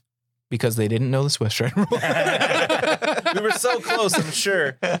 stars because they didn't know the Swift Stride rule. We were so close, I'm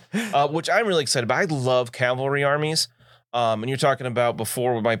sure. Which I'm really excited about. I love cavalry armies. And you're talking about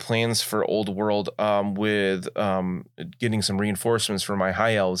before with my plans for Old World with getting some reinforcements for my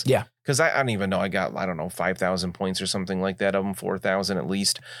high elves. Yeah. Because I don't even know. I got, 5,000 points or something like that of them, 4,000 at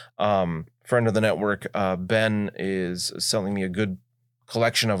least. Friend of the network, Ben, is selling me a good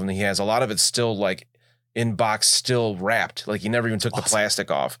collection of them. He has a lot of it still like in box, still wrapped. Like he never even took the Awesome.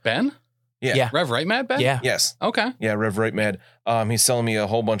 plastic off. Ben? Yeah. Yeah. Rev Right Mad Ben? Yeah. Yes. Okay. Yeah, Rev Right Mad. He's selling me a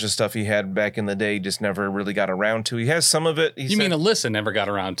whole bunch of stuff he had back in the day, just never really got around to. He has some of it. You mean Alyssa never got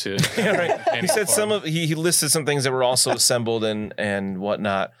around to? Yeah, right. He said some of he listed some things that were also assembled and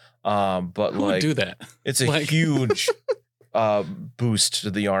whatnot. But Who would like do that? it's a Like- huge boost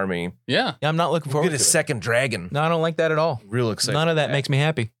to the army. Yeah. Yeah, I'm not looking We'll forward get to a it. second dragon. No, I don't like that at all. Real excited. None of that for makes me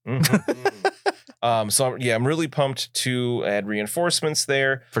happy. Mhm. So yeah, I'm really pumped to add reinforcements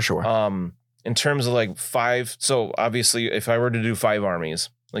there. For sure. In terms of like 5, so obviously if I were to do 5 armies,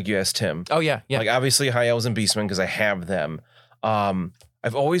 like you asked Tim, Oh, yeah. Yeah. like obviously High Elves and Beastmen because I have them.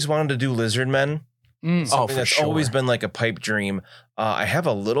 I've always wanted to do Lizardmen. Mm. Oh, Something for that's sure. always been like a pipe dream. I have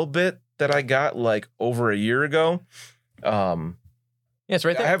a little bit that I got like over a year ago. Yeah, it's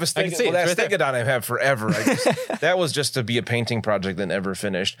right there. I have a I can see it. that It's right there. Stegodon I've had forever. That was just to be a painting project that never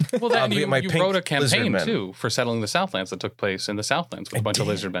finished. Well, then you, my you pink wrote a campaign Lizardmen. too for settling the Southlands that took place in the Southlands with a bunch of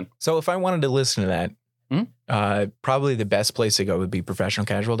lizardmen. So if I wanted to listen to that, probably the best place to go would be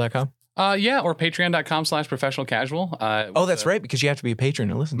professionalcasual.com. Yeah, or patreon.com/professionalcasual. Oh, that's right, because you have to be a patron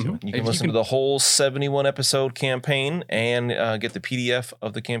to listen to it. You If can you listen can- to the whole 71 episode campaign and get the PDF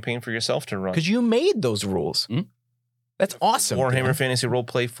of the campaign for yourself to run. Because you made those rules. Mhm. That's awesome. Warhammer Dan. Fantasy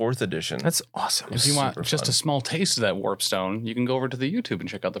Roleplay 4th edition. That's awesome. If you want super just fun. a small taste of that Warpstone, you can go over to the YouTube and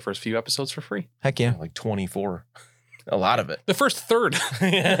check out the first few episodes for free. Heck yeah. like 24. A lot of it. The first third.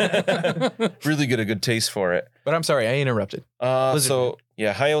 Really get a good taste for it. But I'm sorry, I interrupted. So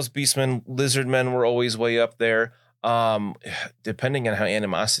yeah, High Elves, Beastmen, Lizardmen were always way up there. Depending on how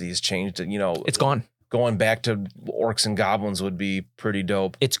animosity has changed, It's gone. going back to orcs and goblins would be pretty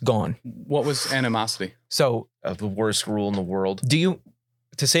dope. It's gone. What was animosity? So The worst rule in the world. do you,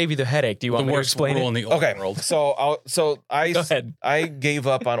 to save you the headache, do you want The me to worst explain rule it? in the old Okay, world. so I Go ahead. I gave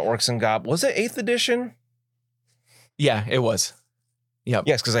up on orcs and goblins. Was it 8th edition? Yeah, it was. Yep.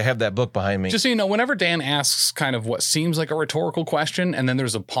 Yes, because I have that book behind me. Just so you know, whenever Dan asks kind of what seems like a rhetorical question and then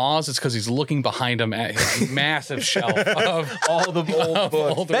there's a pause, it's because he's looking behind him at his massive shelf of all the old of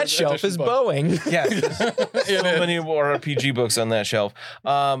books. older That shelf edition is books. Boeing. Yes, there's It so is. many RPG books on that shelf.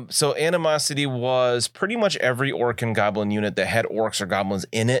 So animosity was pretty much every orc and goblin unit that had orcs or goblins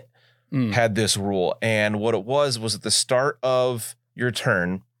in it Mm. had this rule. And what it was at the start of your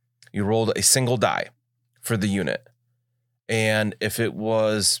turn, you rolled a single die for the unit. And if it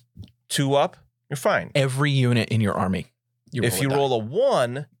was 2 up, you're fine. Every unit in your army. If you roll a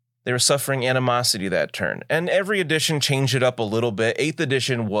 1, they were suffering animosity that turn. And every edition changed it up a little bit. 8th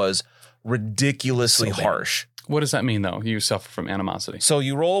edition was ridiculously harsh. What does that mean, though? You suffer from animosity. So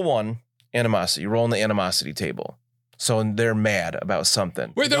you roll a 1, animosity. You roll on the animosity table. So they're mad about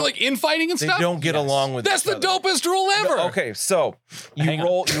something. Wait, they're like infighting and They stuff? don't get along with That's each the other. dopest rule ever. No, okay, so you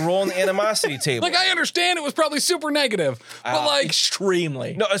roll on the animosity table. Like, I understand it was probably super negative, but like,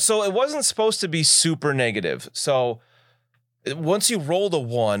 Extremely. No, so it wasn't supposed to be super negative. So once you rolled a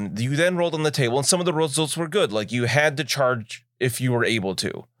 1, you then rolled on the table, and some of the results were good. Like you had to charge if you were able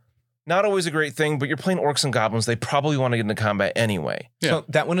to. Not always a great thing, but you're playing orcs and goblins. They probably want to get into combat anyway. Yeah. So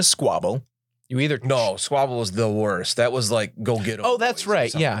that one is squabble. You either No, squabble was the worst. That was like go get 'em Oh, that's boys or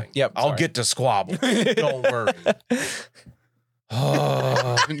right. Yeah. something. Yep. I'll sorry. get to squabble. Don't worry.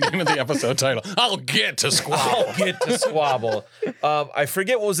 name of the episode title. I'll get to squabble. I'll get to squabble. I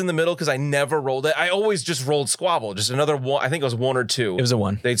forget what was in the middle because I never rolled it. I always just rolled squabble. Just another one. I think it was 1 or 2. It was a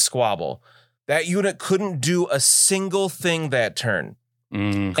 1. They'd squabble. That unit couldn't do a single thing that turn.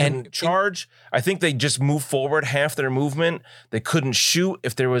 Mm. And charge. I think they just moved forward half their movement. They couldn't shoot.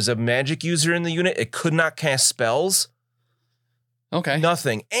 If there was a magic user in the unit, it could not cast spells. Okay.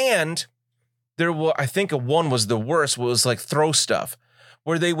 Nothing. And there was, I think a 1 was the worst, was like throw stuff,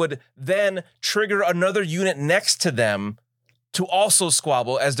 where they would then trigger another unit next to them to also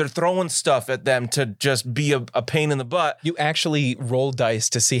squabble as they're throwing stuff at them to just be a pain in the butt. You actually roll dice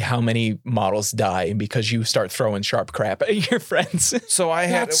to see how many models die because you start throwing sharp crap at your friends. So I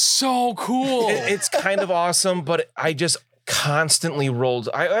had That's so cool. it's kind of awesome, but I just constantly rolled.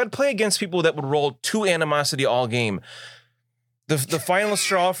 I'd play against people that would roll 2 animosity all game. The final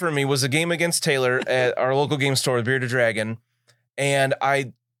straw for me was a game against Taylor at our local game store, Bearded Dragon, and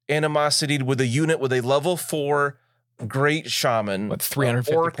I animositied with a unit with a level 4 great shaman. What,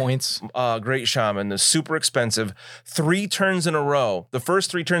 350 orc, points? Great shaman, the super expensive. 3 turns in a row. The first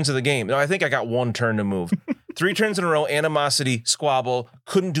 3 turns of the game. No, I think I got 1 turn to move. 3 turns in a row, animosity, squabble,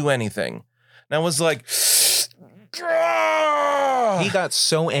 couldn't do anything. And I was like, He got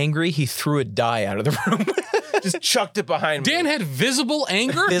so angry, he threw a die out of the room. just chucked it behind me. Dan had visible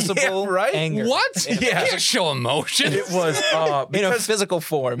anger? Visible Yeah, right? anger. What? Yeah. You can't show emotion. It was In a because physical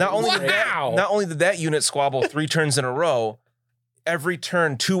form. not only Wow. not only did that unit squabble 3 turns in a row, every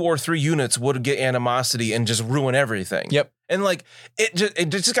turn 2 or 3 units would get animosity and just ruin everything. Yep. And like it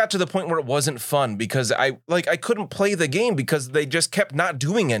just got to the point where it wasn't fun because I couldn't play the game because they just kept not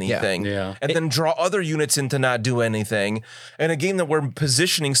doing anything. Yeah. And then draw other units in to not do anything. And a game that where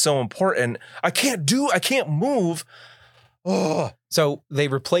positioning so important, I can't move. Oh, So they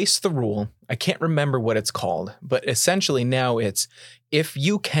replaced the rule. I can't remember what it's called, but essentially now it's if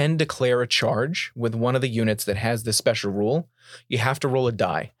you can declare a charge with one of the units that has this special rule, you have to roll a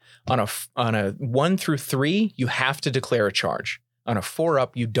die. On a 1 through 3, you have to declare a charge. On a 4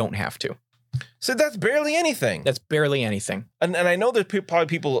 up, you don't have to. so that's barely anything. That's barely anything. And I know there's probably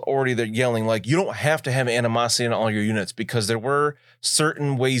people already that yelling like you don't have to have animosity in all your units because there were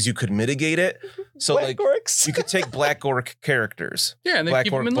certain ways you could mitigate it. So Black orcs. you could take Black Orc characters, Yeah, and they Black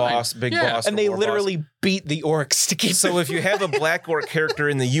keep Orc them in boss, line. Big Yeah. Boss, And they War boss. literally beat the orcs to keep So if you have a Black Orc character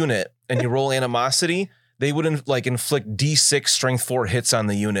in the unit and you roll animosity, they would inflict D6 strength 4 hits on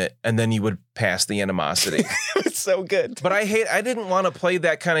the unit, and then you would pass the animosity. It's so good. But I didn't want to play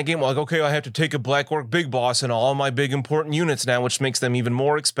that kind of game. Like, okay, I have to take a Black Orc big boss and all my big important units now, which makes them even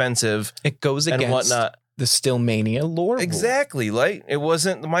more expensive It goes and against whatnot. the Stillmania lore. rule. Exactly. Like it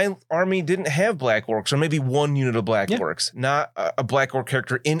wasn't my army didn't have Black Orcs, or maybe 1 unit of Black Yeah. Orcs, not a Black Orc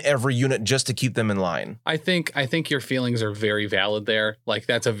character in every unit just to keep them in line. I think your feelings are very valid there. Like,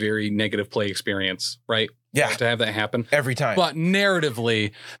 that's a very negative play experience, right? Yeah. To have that happen. Every time. But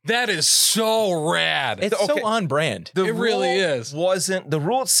narratively, that is so rad. It's Okay. so on brand. The It really rule is. the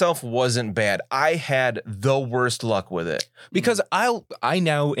rule itself wasn't bad. I had the worst luck with it. Because I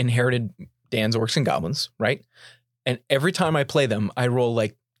now inherited Dan's Orcs and Goblins, right? And every time I play them, I roll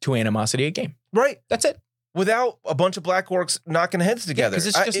like 2 animosity a game. Right. That's it. Without a bunch of Black Orcs knocking heads together. 'cause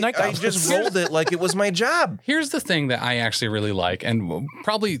it's just night I goblins. just rolled it like it was my job. Here's the thing that I actually really like, and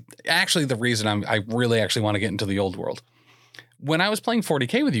probably actually the reason I really actually want to get into the old world. When I was playing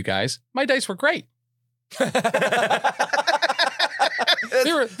 40K with you guys, my dice were great.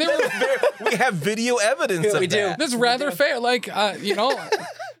 They were We have video evidence Yeah, of we do. that. that's rather fair. Like, I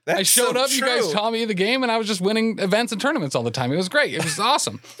That's showed so up, you guys true. taught me the game, and I was just winning events and tournaments all the time. It was great. It was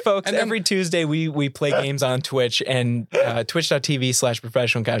awesome. Folks, And then- every Tuesday we play games on Twitch and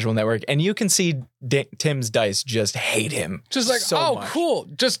twitch.tv/professional casual network. And you can see Tim's dice just hate him. Just like, so oh, much. cool.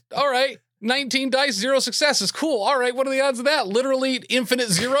 Just, all right. 19 dice, 0 successes. Cool. All right. What are the odds of that? Literally infinite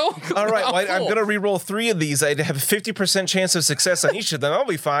 0. All right, Oh, well, I'm cool. going to re-roll 3 of these. I'd have a 50% chance of success on each of them. I'll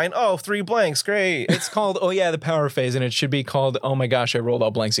be fine. Oh, 3 blanks. Great. It's called, the power phase, and it should be called, oh my gosh, I rolled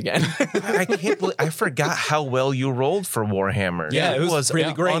all blanks again. I can't believe I forgot how well you rolled for Warhammer. Yeah, it was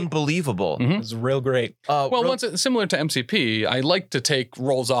really great. Unbelievable. It was real great. Well, similar to MCP, I like to take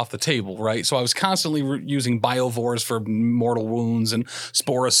rolls off the table, right? So I was constantly using Biovores for mortal wounds and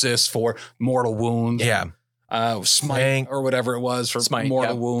Spore Assists for mortal wounds. Yeah. Smite or whatever it was for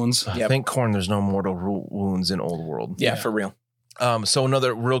mortal wounds. Thank Corn, there's no mortal wounds in Old World. Yeah, for real. So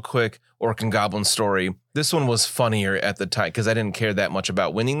another real quick Orc and Goblin story. This one was funnier at the time because I didn't care that much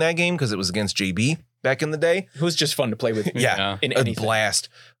about winning that game because it was against JB back in the day. It was just fun to play with. Yeah, in a anything. blast.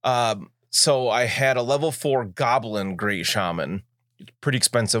 So I had a level 4 Goblin Great Shaman. Pretty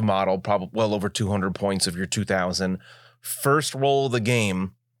expensive model, probably well over 200 points of your 2,000. First roll of the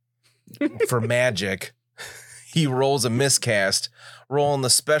game for Magic. He rolls a miscast, rolling the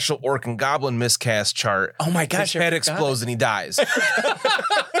special Orc and Goblin miscast chart. Oh my gosh. His head explodes and he dies.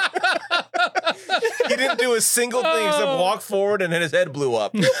 He didn't do a single thing except walk forward and then his head blew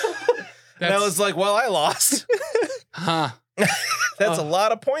up. And I was like, well, I lost. Huh. That's a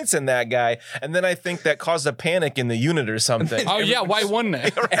lot of points in that guy. And then I think that caused a panic in the unit or something. Oh, yeah. Why wouldn't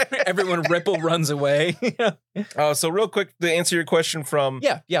it? Everyone ripple runs away. So real quick, to answer your question from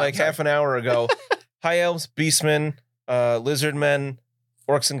half an hour ago, High Elves, Beastmen, Lizardmen,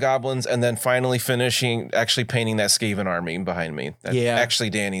 Orcs and Goblins, and then finally actually painting that Skaven army behind me. That's actually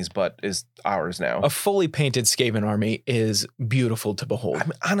Danny's, but is ours now. A fully painted Skaven army is beautiful to behold. I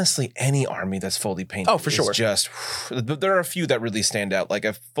mean, honestly, any army that's fully painted for sure. is just, there are a few that really stand out. Like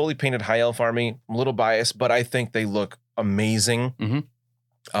a fully painted High Elf army, I'm a little biased, but I think they look amazing. Mm-hmm.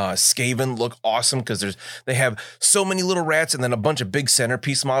 Skaven look awesome because they have so many little rats and then a bunch of big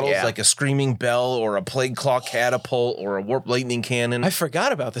centerpiece models like a Screaming Bell or a Plague Claw catapult or a Warp Lightning Cannon. I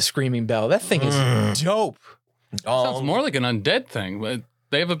forgot about the Screaming Bell. That thing is dope. Sounds more like an undead thing, but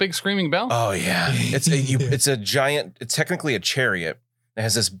they have a big screaming bell. Oh yeah, it's a giant. It's technically a chariot. It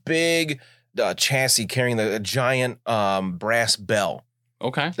has this big chassis carrying a giant brass bell.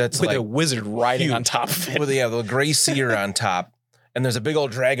 Okay, that's with a wizard riding on top of it. With the gray seer on top. And there's a big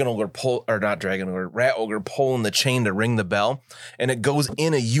old rat ogre pulling the chain to ring the bell, and it goes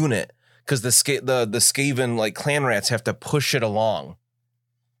in a unit because the Skaven like clan rats have to push it along.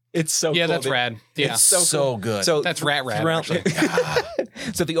 It's so cool. That's rad. Yeah, it's so good. So that's rat.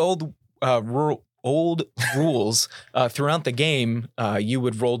 So the old rules throughout the game, you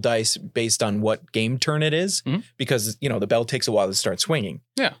would roll dice based on what game turn it is, because the bell takes a while to start swinging.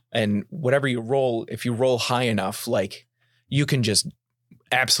 Yeah, and whatever you roll, if you roll high enough, like, you can just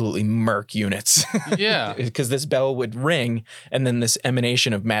absolutely murk units. Yeah. Because this bell would ring and then this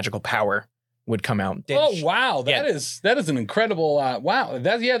emanation of magical power would come out. Wow. That is an incredible, wow.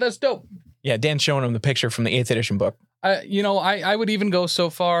 That's dope. Yeah, Dan's showing him the picture from the 8th edition book. I would even go so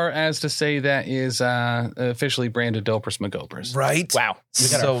far as to say that is officially branded Dopers McGopers. Right? Wow. We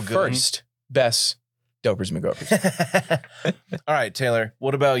got so our good. First best Dopers McGopers. All right, Taylor,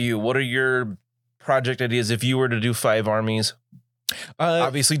 what about you? What are your project ideas if you were to do 5 armies?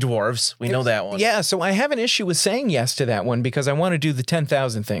 Obviously dwarves. We know that one. Yeah, so I have an issue with saying yes to that one because I want to do the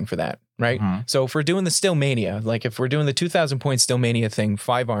 10,000 thing for that, right? Mm-hmm. So if we're doing the Stillmania, like if we're doing the 2,000 point Stillmania thing,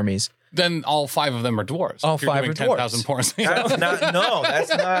 5 armies. Then all 5 of them are dwarves. All 5 are 10,000 points. That's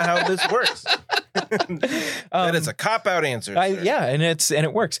not how this works. That is a cop-out answer. And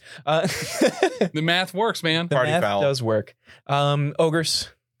it works. The math works, man. The math does work. Ogres.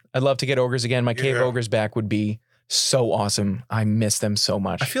 I'd love to get ogres again. My cave ogres back would be so awesome. I miss them so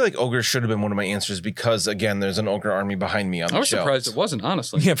much. I feel like ogres should have been one of my answers because, again, there's an ogre army behind me on the I was shelves. surprised it wasn't,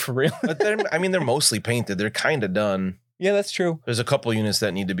 honestly. Yeah, for real. But they're mostly painted. They're kind of done. Yeah, that's true. There's a couple units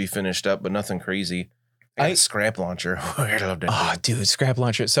that need to be finished up, but nothing crazy. Scrap launcher. I love that. Oh, dude, scrap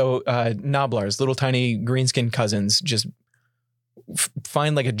launcher. So Noblars, little tiny greenskin cousins, just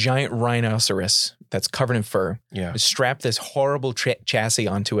find like a giant rhinoceros that's covered in fur. Yeah. Strap this horrible chassis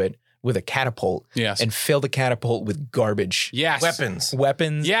onto it with a catapult. Yes. And fill the catapult with garbage. Yes. Weapons.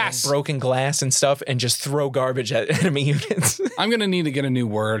 Yes. And broken glass and stuff, and just throw garbage at enemy units. I'm going to need to get a new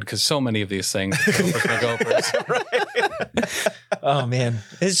word because so many of these things are gophers. Right. Oh, man.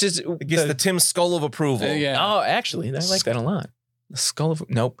 It's just. It gets the Tim Skull of approval. Yeah. Oh, actually, I like that a lot. The skull of.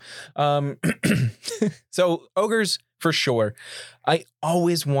 Nope. So, ogres, for sure. I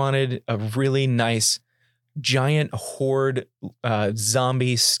always wanted a really nice giant horde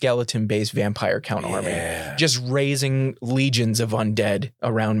zombie skeleton based vampire count army, just raising legions of undead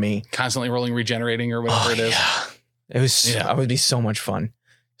around me, constantly rolling regenerating or whatever it is. It would be so much fun.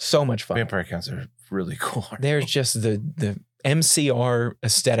 So much fun. Vampire counts are really cool. There's just the MCR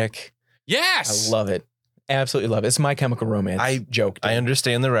aesthetic. Yes. I love it. Absolutely love it. It's My Chemical Romance joke. I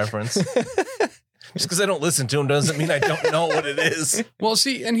understand the reference. Just because I don't listen to them doesn't mean I don't know what it is. Well,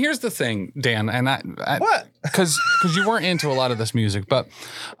 see, and here's the thing, Dan, and What? Because you weren't into a lot of this music, but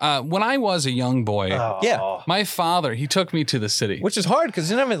when I was a young boy, Yeah. my father, he took me to the city. Which is hard because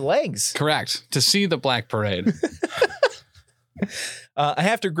he didn't have his legs. Correct. To see the Black Parade. I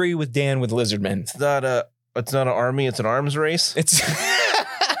have to agree with Dan with Lizardmen. It's not an army, it's an arms race. It's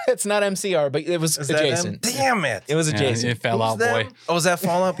it's not MCR, but it was Is that adjacent. them? Damn it. It was Yeah, adjacent. it fell Who's out, them? boy. Oh, was that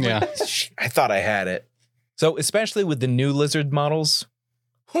Fallout Boy? Yeah. I thought I had it. So especially with the new lizard models,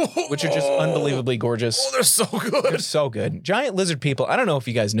 which are just unbelievably gorgeous. Oh, they're so They're good. so good. Giant lizard people. I don't know if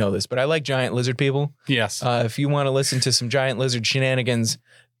you guys know this, but I like giant lizard people. Yes. If you want to listen to some giant lizard shenanigans,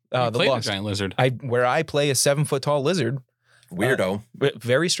 You the played a Lost. giant lizard. Where I play a 7-foot tall lizard. Weirdo.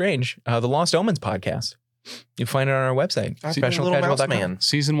 Very strange. The Lost Omens podcast. You find it on our website. Little mouse Specialcasual.com. man.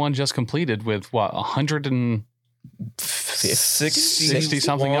 Season 1 just completed with what, 160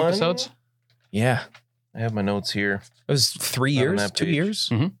 something 61? episodes? Yeah. I have my notes here. It was 3 Not on years, that 2 page. years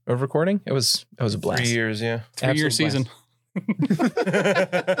Mhm. of recording. It was a blast. 3 years, yeah. 3-year Absolute season.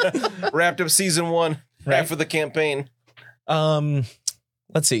 Wrapped up season 1. Right. Half of the campaign.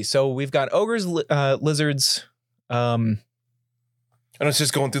 Let's see. So we've got ogres, lizards, And it's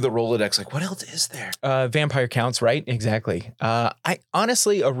just going through the Rolodex, like, what else is there? vampire counts, right? Exactly. I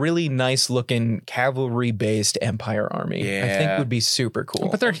honestly, a really nice looking cavalry based empire army. I think Yeah. would be super cool.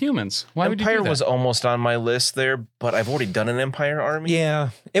 But they're humans. Why would you Empire do that? was almost on my list there, but I've already done an Empire army. Yeah,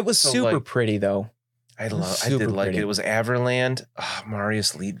 it was So, super like- pretty though. I Super did like pretty. it. It was Averland,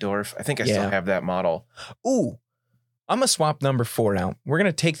 Marius Leitdorf. I think I still Yeah. have that model. Ooh, I'm gonna swap number 4 out. We're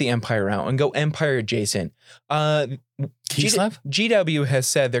gonna take the empire out and go empire adjacent. Kislev? GW has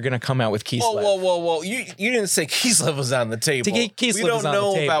said they're gonna come out with Kislev. Whoa. You didn't say Kislev was on the table. Kislev we don't is on the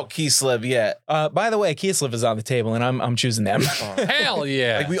know table. about Kislev yet. By the way, Kislev is on the table, and I'm choosing them. Hell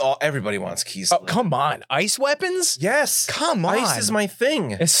yeah. Like everybody wants Kislev. Oh, come on, ice weapons? Yes. Come on, Ice is my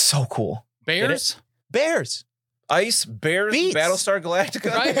thing. It's so cool. Bears? Bears. Ice, Bears, Beats. Battlestar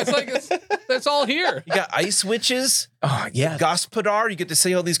Galactica. Right? It's like, that's all here. You got Ice Witches, Oh yeah. Gospodar. You get to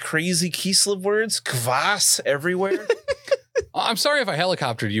say all these crazy Kislev words. Kvass everywhere. I'm sorry if I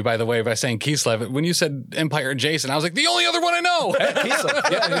helicoptered you, by the way, by saying Kislev. When you said Empire Adjacent, I was like, the only other one I know.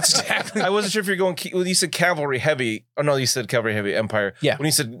 Kislev. Yeah, exactly. I wasn't sure if you're going. Well, you said cavalry heavy. Oh no, you said cavalry heavy Empire. Yeah. When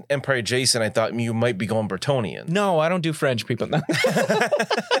you said Empire adjacent, I thought you might be going Bretonnian. No, I don't do French people.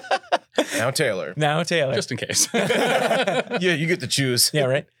 Now Taylor. Now Taylor. Just in case. Yeah, you get to choose. Yeah,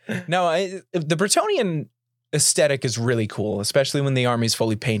 right. No, the Bretonnian aesthetic is really cool, especially when the army's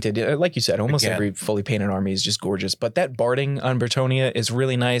fully painted. Like you said, almost Again. every fully painted army is just gorgeous. But that barding on Bretonia is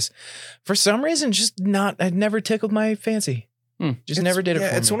really nice. For some reason, it never tickled my fancy. Just never did it for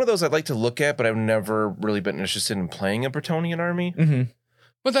me. It's one of those I'd like to look at, but I've never really been interested in playing a Bretonnian army. Mhm.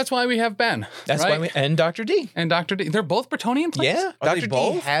 But that's why we have Ben. That's right? why and Dr. D. And Dr. D. They're both Bretonian players? Yeah, Are they Dr. D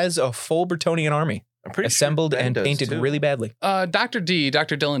both? has a full Bretonian army I'm pretty assembled sure Ben and does, painted too. really badly. Dr. D,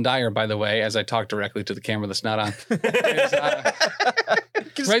 Dr. Dylan Dyer, by the way, as I talk directly to the camera that's not on, is,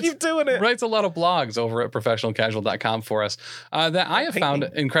 Just Right. keep doing it. writes a lot of blogs over at professionalcasual.com for us that I have found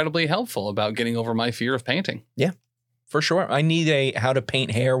incredibly helpful about getting over my fear of painting. For sure. I need a how to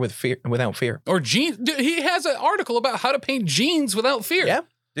paint hair without fear. Or jeans. Dude, he has an article about how to paint jeans without fear. Yeah.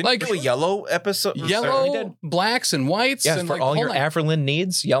 Didn't Like- you do a yellow episode? Certainly Yellow, did. blacks, and whites. Yes, and for like, all your hold on. Averlin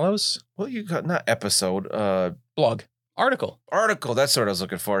needs, yellows, Well, you got not episode. blog. Article. Article. That's what I was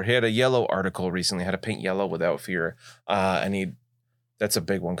looking for. He had a yellow article recently. How to paint yellow without fear. That's a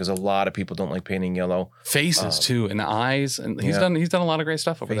big one because a lot of people don't like painting yellow. Faces, too, and eyes. And he's Yeah. done a lot of great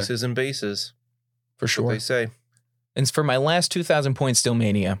stuff over Faces and bases. For That's what sure. they say. And for my last 2,000 point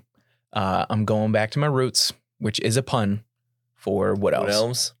Stillmania, I'm going back to my roots, which is a pun for Wood Wood Elves.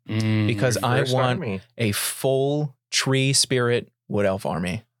 elves. there. Because Your I first want army. a full tree spirit Wood Elf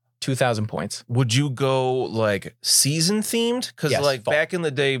army. 2,000 points. Would you go like season themed? Because Yes, like fall. back in the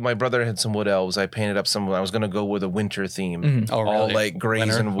day, my brother had some wood elves. I painted up some. I was gonna go with a winter theme, Mhm. Oh, all really? like grays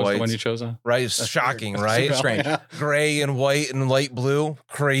Winter and was the one whites. you chose? Right? It's shocking, right? Super strange. Yeah. Gray and white and light blue,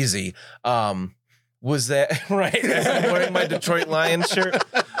 crazy. Was that right? As I'm wearing my Detroit Lions shirt.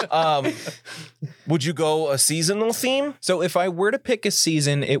 Would you go a seasonal theme? So if I were to pick a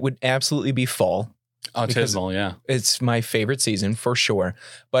season, it would absolutely be fall. Because- Autismal, yeah. It's my favorite season for sure.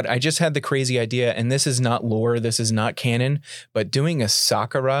 But I just had the crazy idea, and this is not lore, this is not canon, but doing a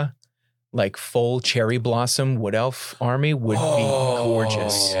Sakura, like full cherry blossom wood elf army would be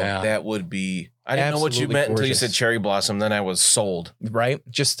gorgeous. Yeah. That would be. I didn't know what you Absolutely meant until you gorgeous. said cherry blossom. Then I was sold. Right?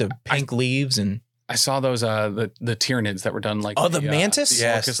 Just the pink leaves and I saw those the Tyranids that were done like the mantis.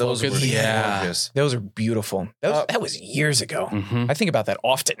 Yes, those were yeah. gorgeous. Those are beautiful. That was years ago. Mhm. I think about that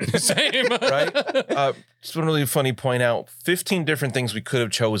often. Same. Right? Just one really funny point out. 15 different things we could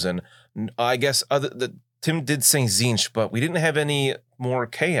have chosen. I guess Tim did say Zinch, but we didn't have any more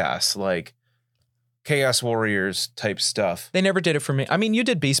chaos, like Chaos Warriors type stuff. They never did it for me. I mean, you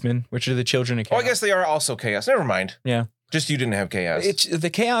did Beastmen, which are the children of Oh, chaos. I guess they are also chaos. Never mind. Yeah. Just you didn't have chaos. It's the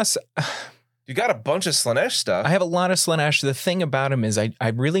chaos. You got a bunch of Slanesh stuff. I have a lot of Slanesh. The thing about him is I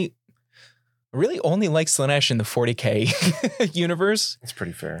really only like Slanesh in the 40K universe, It's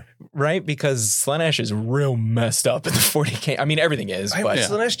pretty fair. right? Because Slanesh is real messed up in the 40K. I mean, everything is, but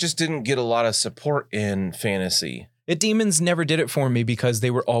Slanesh just didn't get a lot of support in fantasy. Demons never did it for me because they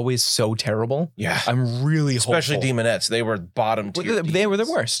were always so terrible. Yeah. I'm really Especially hopeful. Demonettes. They were bottom tier. They were the demons.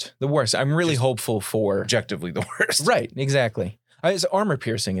 worst. The worst. I'm really Just hopeful for Objectively the worst. right. Exactly. It's armor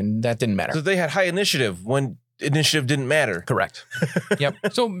piercing, and that didn't matter. So they had high initiative when initiative didn't matter. Correct.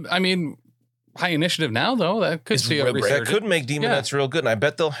 So I mean, high initiative now though. That could It's see a real great. That resurgence. could make Demonettes real good. And I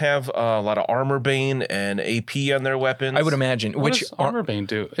bet they'll have a lot of armor bane and AP on their weapons. I would imagine. What does armor bane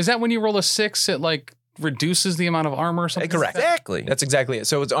do? Is that when you roll a 6, it like reduces the amount of armor or something? Correct. Exactly. That's exactly it.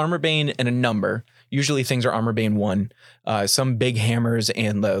 So it's armor bane and a number. Usually things are armor bane 1. Some big hammers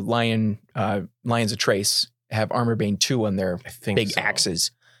and the lions of Trace have armor bane 2 on their I think big so.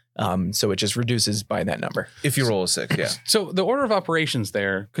 axes. So it just reduces by that number. If you roll a 6, yeah. So the order of operations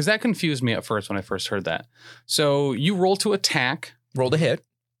there, because that confused me at first when I first heard that. So you roll to attack, Roll to hit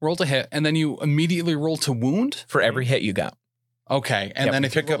roll to hit, and then you immediately roll to wound. for every hit you got. Okay, and Yep. then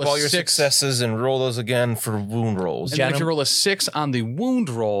if Pick you up roll a all your 6, successes and roll those again for wound rolls. and then if you roll a 6 on the wound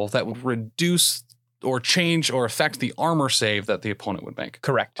roll, that would reduce or change or affect the armor save that the opponent would make.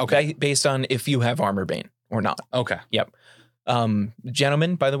 Correct. Okay. Based on if you have armor bane or not. Okay.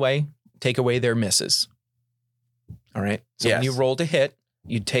 Gentlemen, by the way, take away their misses. All right. So when Yes. you roll to hit,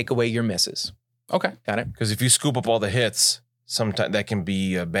 you take away your misses. Okay. Got it? Because if you scoop up all the hits, sometimes that can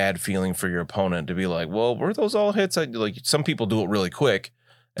be a bad feeling for your opponent to be like, well, were those all hits? Like some people do it really quick.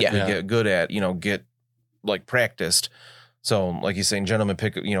 And Yeah. they get good at, get like practiced. So like he's saying, gentlemen,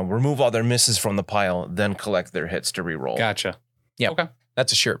 remove all their misses from the pile, then collect their hits to reroll. Gotcha. Yeah. Okay.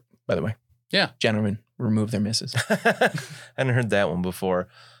 That's a shirt, by the way. Yeah. Gentlemen, remove their misses. I hadn't heard that one before.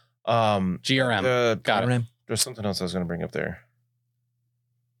 GRM. Got it. There's something else I was going to bring up there.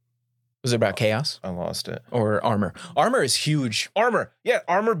 Was it about chaos I lost it. or armor? Armor is huge. Armor. Yeah,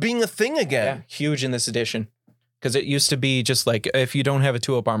 armor being a thing again. Huge in this edition. Because it used to be just like if you don't have a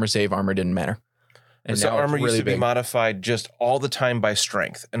 2-up armor save, armor didn't matter. And So now it's armor used really to be big. modified just all the time by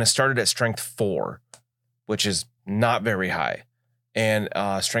strength. And it started at strength 4, which is not very high. And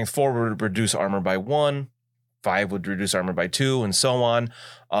strength 4 would reduce armor by 1. 5 would reduce armor by 2, and so on.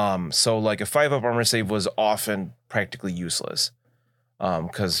 So like a 5-up armor save was often practically useless.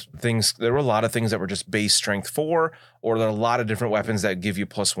 Because there were a lot of things that were just base strength 4, or there are a lot of different weapons that give you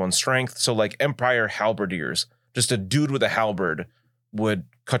 +1 strength. So like Empire halberdiers, just a dude with a halberd would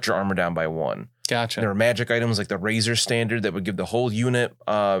cut your armor down by 1. Gotcha. There were magic items like the Razor Standard that would give the whole unit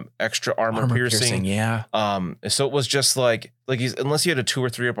extra armor piercing. Yeah. So it was just unless you had a 2 or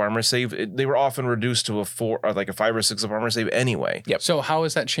 3-up armor save, they were often reduced to a 4 or like a 5 or 6-up armor save anyway. Yep. So how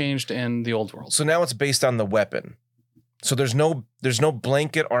has that changed in the old world? So now it's based on the weapon. So there's no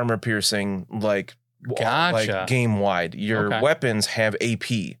blanket armor piercing like Gotcha. game wide. Your Okay. weapons have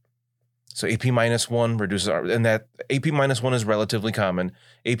AP. So AP -1 reduces armor, and that AP -1 is relatively common.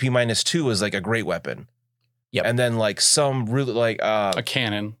 AP -2 is like a great weapon. Yep. And then like some really like A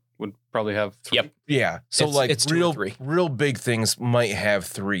cannon would probably have 3. Yep. yeah. So It's 2 or 3. real big things might have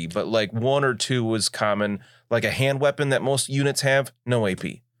 3, but like 1 or 2 was common. Like a hand weapon that most units have, no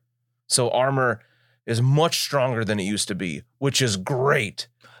AP. So armor is much stronger than it used to be, which is great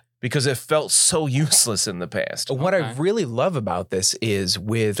because it felt so useless in the past. What I Okay. really love about this is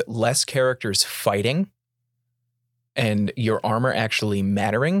with less characters fighting and your armor actually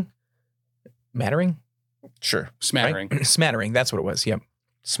mattering. Sure. Smattering. Right? Smattering. That's what it was. Yep.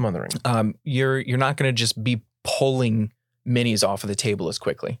 Smothering. You're not going to just be pulling minis off of the table as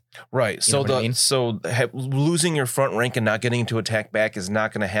quickly. Right. You know what I mean? Losing your front rank and not getting to attack back is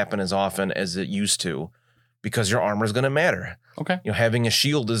not going to happen as often as it used to because your armor is going to matter. Okay. Having a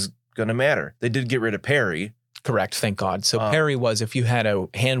shield is going to matter. They did get rid of parry. Correct. Thank God. So parry was if you had a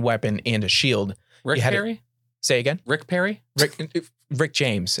hand weapon and a shield. Rick You had Perry? Say again. Rick Perry? Rick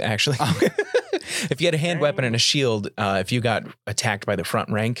James, actually. If you had a hand weapon and a shield, if you got attacked by the front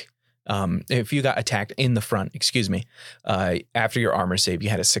rank, if you got attacked in the front, after your armor save, you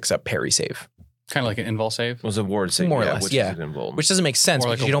had a 6-up parry save. Kind of like an invul save. It was a ward save, More or less, which yeah. is an invuln. Which doesn't make sense More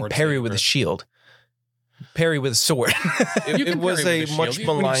like because a you don't ward parry save, with or- a shield. Parry with a sword. It, it was parry a with the much shield.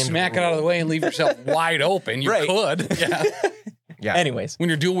 When you maligned. smack it out of the way and leave yourself wide open, you Right. could. Yeah. Yeah. Anyways, When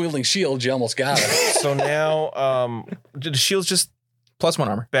you're dual wielding shields, you almost got it. So now, the shield's just +1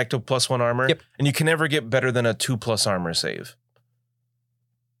 armor. back to +1 armor. Yep. And you can never get better than a 2+ armor save.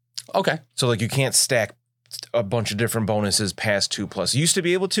 Okay. So like you can't stack a bunch of different bonuses past 2+. You used to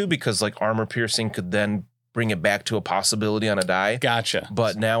be able to because like armor piercing could then bring it back to a possibility on a die. Gotcha.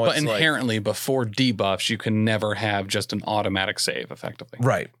 But now But it's like, inherently, before debuffs, you can never have just an automatic save, effectively.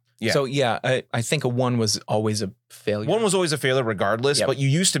 right. Yeah. So yeah, I think a 1 was always a failure. One was always a failure regardless, Yep. but you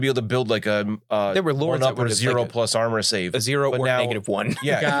used to be able to build like a There were lords 1 that up or would have, like, 0+ armor save. a 0 but or now- -1.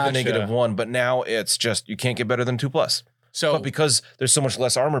 Yeah, Gotcha. even -1. But now it's just you can't get better than 2+. So, But because there's so much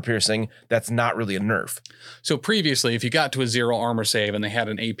less armor piercing, that's not really a nerf. so previously, if you got to a 0 armor save and they had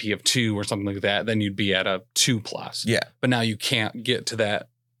an AP of 2 or something like that, then you'd be at a 2+. Yeah. But now you can't get to that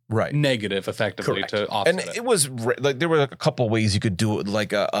Right. negative effectively Correct. to offset And it. it was like there were like a couple ways you could do it,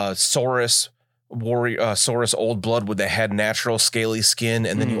 like a Saurus warrior, Saurus Old Blood, with that had natural scaly skin,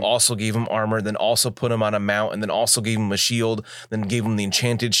 and then you also gave him armor, then also put him on a mount, and then also gave him a shield, then gave him the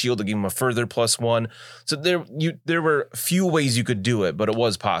enchanted shield to give him a further +1. So there were a few ways you could do it, but it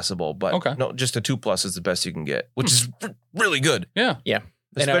was possible. But Okay. no, just a 2+ is the best you can get, which is really good. Yeah.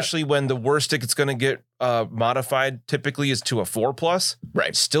 And, Especially when the worst it's going to get modified typically is to a 4+.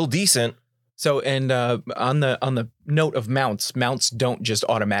 Right. Still decent. So and on the note of mounts don't just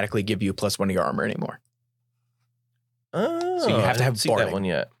automatically give you +1 to your armor anymore. Oh, you have I to have didn't see that barding. one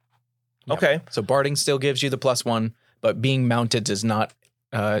yet. Yep. Okay. So barding still gives you the +1, but being mounted does not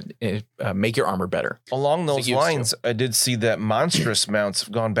make your armor better. Along So those used to. lines, I did see that monstrous mounts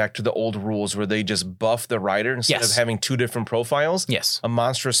have gone back to the old rules where they just buff the rider instead Yes. of having two different profiles. Yes. A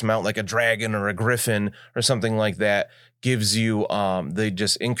monstrous mount like a dragon or a griffin or something like that gives you they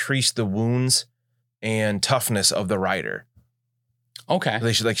just increase the wounds and toughness of the rider. Okay.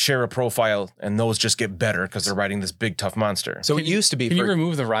 They should like share a profile and those just get better because they're riding this big tough monster. So Can it you- used to be Can you for,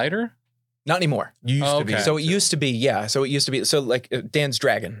 remove the rider? not anymore. You used to be. Okay. So it used to be, yeah. So it used to be, so like Dan's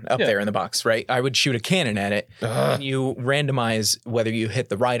dragon up Yeah. there in the box, right? I would shoot a cannon at it, Ugh. and you randomize whether you hit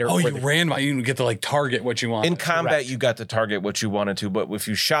the rider. Oh, or you the, ran by you get to like target what you want. In combat, Correct. you got to target what you wanted to, but if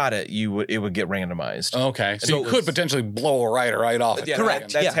you shot it, it would get randomized. Okay. So So you it could was- potentially blow a rider right off. Yeah,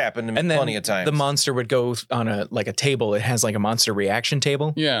 Correct. That's Yeah. happened to me and then plenty of times. the monster would go on a table. It has like a monster reaction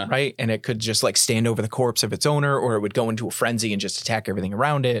table. Yeah. Right. And it could just like stand over the corpse of its owner, or it would go into a frenzy and just attack everything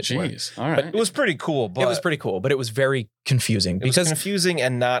around it. or- Jeez. All right. It was pretty cool, but it was pretty cool, but it was very confusing it was because confusing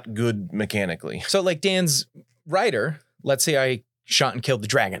and not good mechanically. so like Dan's rider, let's say I shot and killed the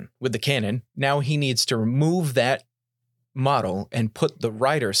dragon with the cannon. Now he needs to remove that model and put the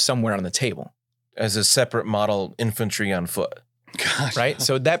rider somewhere on the table. As a separate model infantry on foot. Gosh. Right.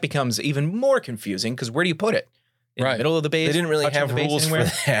 So that becomes even more confusing because where do you put it? In Right. the middle of the base? They didn't really touching have the base rules anywhere?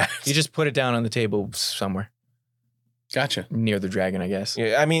 for that. You just put it down on the table somewhere Gotcha. near the dragon, I guess.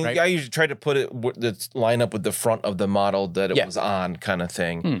 Yeah, I mean, Right. I usually try to put it that line up with the front of the model that it Yeah. was on, kind of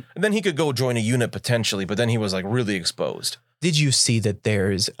thing. Hmm. And then he could go join a unit potentially, but then he was like really exposed. Did you see that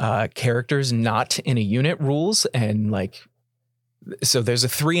there's characters not in a unit rules and like, so there's a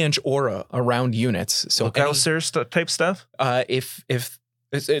 3-inch aura around units. So Look any- out, sir, type stuff. if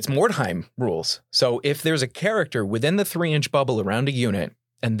it's Mordheim rules. So if there's a character within the 3-inch bubble around a unit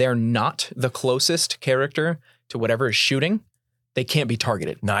and they're not the closest character to whatever is shooting, they can't be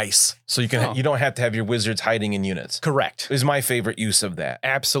targeted. Nice. So you can Oh. you don't have to have your wizards hiding in units. Correct. Is my favorite use of that.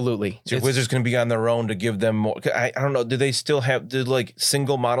 Absolutely. So your It's- wizards can be on their own to give them more. I don't know. Do they still have? Did like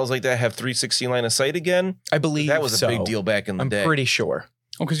single models like that have 360 line of sight again? I believe That was a so. big deal back in the I'm day. pretty sure.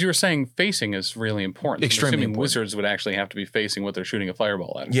 Oh, because you were saying facing is really important. Extremely I'm assuming important. wizards would actually have to be facing what they're shooting a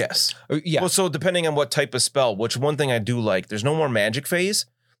fireball at. Yes. Yeah. Well, so depending on what type of spell, which one thing I do like, there's no more magic phase.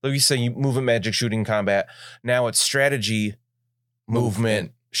 Like you say, you move a magic shooting combat. Now it's strategy,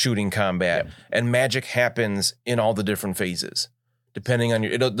 movement, shooting combat, and magic happens in all the different phases. Depending on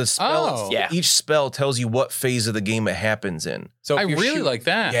the spell, Oh. Yeah. each spell tells you what phase of the game it happens in. So I if you're really shooting- like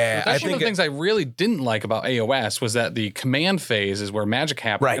that. Yeah, That's I one think of the things I really didn't like about AOS was that the command phase is where magic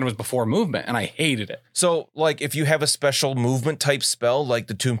happened Right. and it was before movement, and I hated it. So, like, if you have a special movement type spell, like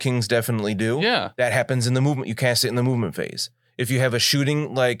the Tomb Kings definitely do, Yeah. that happens in the movement. You cast it in the movement phase. If you have a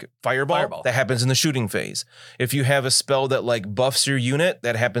shooting like fireball, that happens in the shooting phase. If you have a spell that like buffs your unit,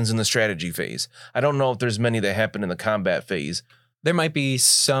 that happens in the strategy phase. I don't know if there's many that happen in the combat phase. There might be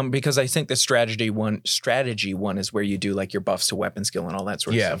some because I think the strategy one is where you do like your buffs to weapon skill and all that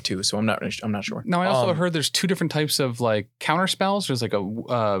sort of Yeah. stuff too. So I'm not sure. Now I also Um, heard there's two different types of like counter spells. There's like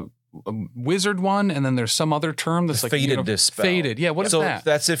a a wizard one, and then there's some other term that's like faded dispel. Faded, yeah. What is so that?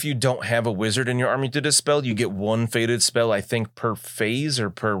 That's if you don't have a wizard in your army to dispel, you get one faded spell, I think, per phase or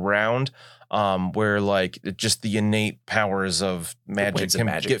per round. Where like just the innate powers of magic can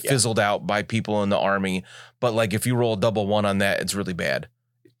get fizzled out by people in the army. But like if you roll a double one on that, it's really bad.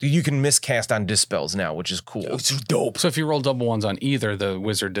 You can miscast on dispels now, which is cool. It's dope. So if you roll double ones on either the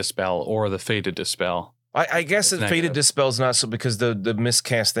wizard dispel or the faded dispel. I guess the faded dispel is not so because the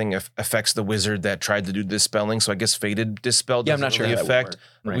miscast thing affects the wizard that tried to do dispelling. So I guess faded dispel doesn't really affect.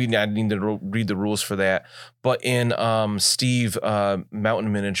 Right. I need to read the rules for that. But in Steve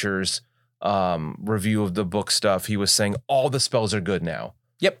Mountain Miniatures review of the book stuff, he was saying all the spells are good now.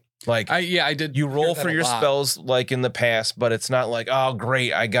 Yep. Like I did. You roll for your spells like in the past, but it's not like, oh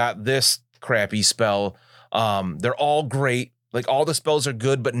great, I got this crappy spell. They're all great. Like all the spells are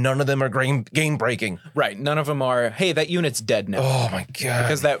good, but none of them are game breaking. Right. None of them are, hey, that unit's dead now. Oh my God.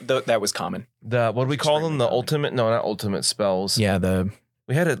 Because that was common. What do we call them? The ultimate? No, not ultimate spells. Yeah,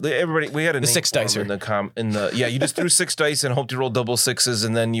 we had a six dicer you just threw 6 dice and hoped you rolled double sixes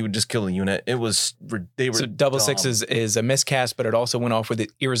and then you would just kill a unit. It was so double dumb. Sixes is a miscast, but it also went off with the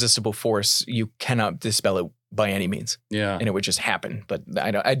irresistible force. You cannot dispel it by any means. Yeah, and it would just happen. But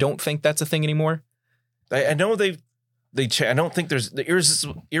I don't think that's a thing anymore. I know I don't think there's the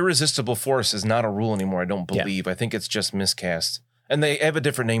irresistible force is not a rule anymore. I don't believe. I think it's just miscast, and they have a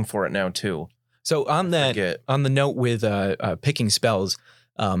different name for it now too. So on the note with picking spells,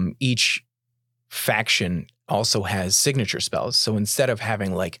 each faction also has signature spells. So instead of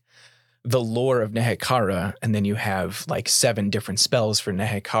having like the lore of Nehekara, and then you have like 7 different spells for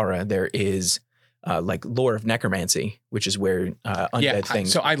Nehekara, there is like lore of necromancy, which is where undead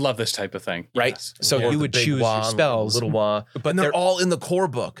things. So I love this type of thing, right? Yes. So you would choose your spells, little wah, but they're all in the core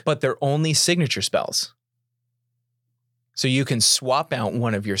book. But they're only signature spells. So you can swap out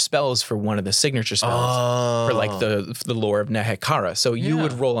one of your spells for one of the signature spells for like the lore of Nehekara. So you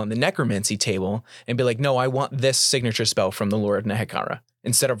would roll on the necromancy table and be like, no, I want this signature spell from the lore of Nehekara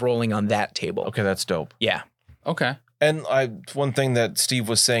instead of rolling on that table. Okay, that's dope. Yeah. Okay. And one thing that Steve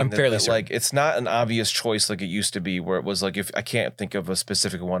was saying, that like it's not an obvious choice like it used to be, where it was like, if I can't think of a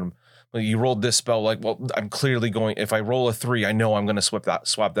specific one, like you rolled this spell, like, well, I'm clearly going. If I roll a 3, I know I'm going to swap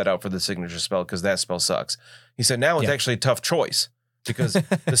that out for the signature spell because that spell sucks. He said now it's actually a tough choice because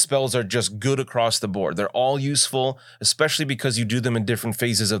the spells are just good across the board. They're all useful, especially because you do them in different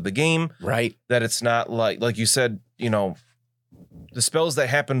phases of the game. Right. That it's not like you said, the spells that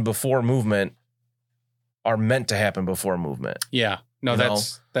happen before movement are meant to happen before movement. Yeah. No,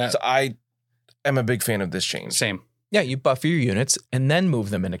 that's that. So I am a big fan of this change. Same. Yeah, you buff your units and then move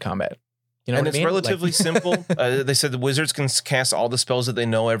them into combat. You know and what I mean? It's relatively simple. They said the wizards can cast all the spells that they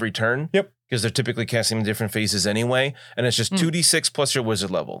know every turn. Yep. Because they're typically casting in different phases anyway. And it's just 2d6 plus your wizard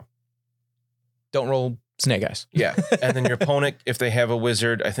level. Don't roll snake eyes. Yeah. And then your opponent, if they have a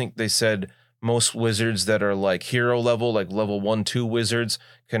wizard, I think they said most wizards that are like hero level, like level 1, 2 wizards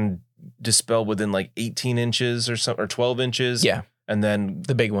can dispel within like 18 inches or 12 inches. Yeah. And then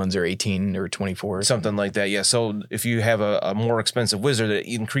the big ones are 18 or 24. Something like that. Yeah. So if you have a more expensive wizard, it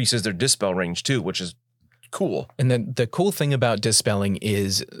increases their dispel range too, which is cool. And then the cool thing about dispelling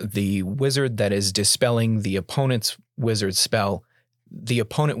is the wizard that is dispelling the opponent's wizard spell, the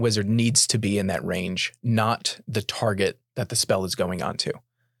opponent wizard needs to be in that range, not the target that the spell is going on to.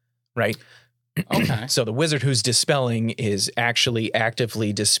 Right? Okay. So the wizard who's dispelling is actually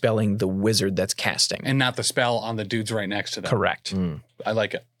actively dispelling the wizard that's casting. And not the spell on the dudes right next to them. Correct. I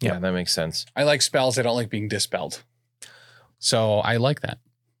like it. Yeah, that makes sense. I like spells. I don't like being dispelled. So I like that.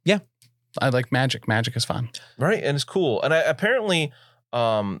 Yeah. I like magic. Magic is fun. Right. And it's cool. And apparently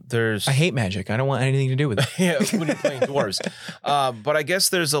there's... I hate magic. I don't want anything to do with it. Yeah, when you're playing dwarves. But I guess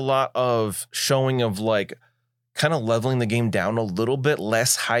there's a lot of showing of like kind of leveling the game down a little bit,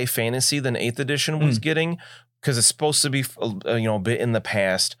 less high fantasy than 8th edition was getting, because it's supposed to be a bit in the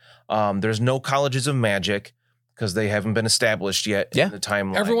past. There's no colleges of magic because they haven't been established yet in the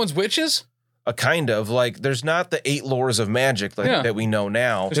timeline. Everyone's witches? Kind of like there's not the 8 lores of magic that we know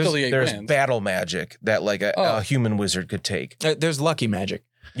now. There's battle magic that like a human wizard could take. There's lucky magic.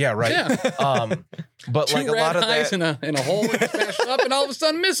 Yeah, right. Yeah. But Two like a lot of that in a hole and smash it up, and all of a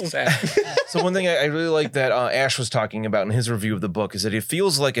sudden missiles happen. So one thing I really like that Ash was talking about in his review of the book is that it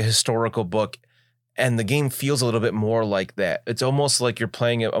feels like a historical book, and the game feels a little bit more like that. It's almost like you're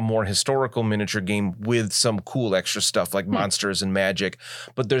playing a more historical miniature game with some cool extra stuff like monsters and magic,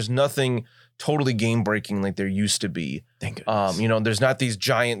 but there's nothing totally game breaking like there used to be. Thank goodness. You know, there's not these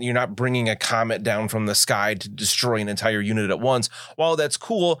giant, you're not bringing a comet down from the sky to destroy an entire unit at once. While that's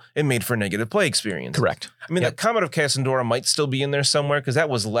cool, it made for a negative play experience. Correct. I mean, the Comet of Cassandora might still be in there somewhere because that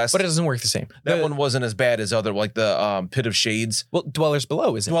was less. But it doesn't work the same. That one wasn't as bad as other, like the Pit of Shades. Well, Dwellers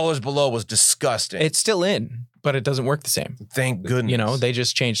Below isn't. Dwellers Below was disgusting. It's still in, but it doesn't work the same. Thank goodness. You know, they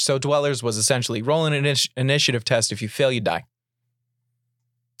just changed. So Dwellers was essentially roll an initiative test. If you fail, you die.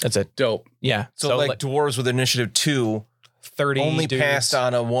 That's it. Dope. Yeah. So like dwarves with initiative 2 30 only dudes. passed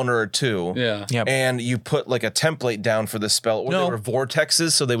on a 1 or a 2. Yeah. Yep. And you put like a template down for the spell, or No. they were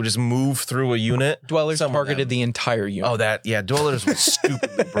vortexes, so they would just move through a unit. Dwellers Some of targeted them. the entire unit. Oh, Dwellers was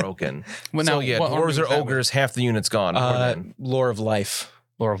stupidly broken. Well, So now, yeah, what army dwarves was or that with? ogres, half the unit's gone. More than- Lore of Life.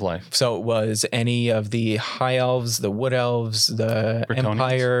 Lore of Life. So it was any of the High Elves, the Wood Elves, the Bretonnians.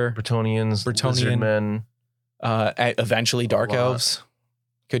 Empire, Bretonnians, Bretonnian. Lizardmen. Eventually Dark A lot. Elves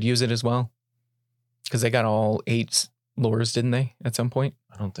could use it as well. Because they got all 8 lores, didn't they, at some point?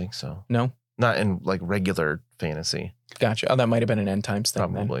 I don't think so. No? Not in like regular fantasy, Gotcha. Oh, that might have been an end times thing.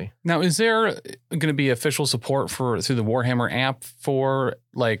 Then. probably. Now, is there going to be official support through the Warhammer app for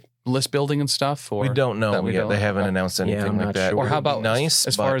like list building and stuff? Or We don't know that we yet. don't? They haven't Okay. announced Yeah, anything I'm like not that. sure. Or It how would be about nice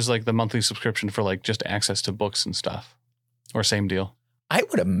as far as like the monthly subscription for like just access to books and stuff, or same deal? I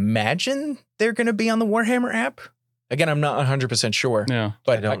would imagine they're going to be on the Warhammer app. Again, I'm not 100% sure. Yeah.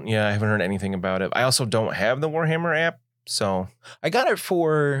 But I haven't heard anything about it. I also don't have the Warhammer app, so I got it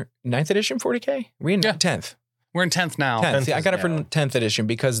for 9th edition 40K. We in Yeah. 10th. We're in 10th now. 10th. 10th Yeah, I is got it for now. 10th edition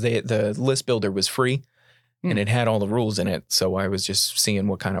because the list builder was free and Hmm. it had all the rules in it. So I was just seeing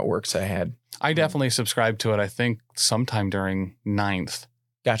what kind of orcs I had. I definitely subscribed to it. I think sometime during 9th.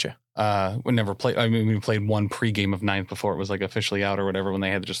 Gotcha. We never played. I mean, we played one pregame of 9th before it was like officially out or whatever when they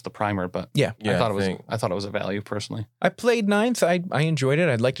had just the primer. But Yeah. yeah, I thought it was. think- I thought it was a value personally. I played 9th. I enjoyed it.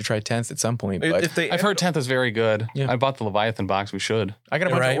 I'd like to try 10th at some point, but If they I've heard 10th is very good. Yeah. I bought the Leviathan box. We should. I got a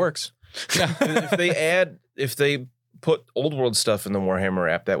bunch Right. of orcs. if they put old world stuff in the Warhammer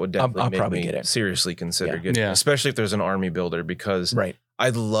app, that would definitely I'll make probably me get it. seriously consider Yeah. getting Yeah. it, especially if there's an army builder, because Right. I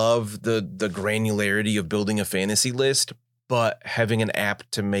love the granularity of building a fantasy list, but having an app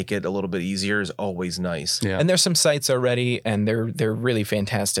to make it a little bit easier is always nice. Yeah. And there's some sites already and they're really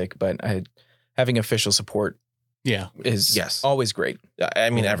fantastic, but having official support Yeah. is Yes. always great. I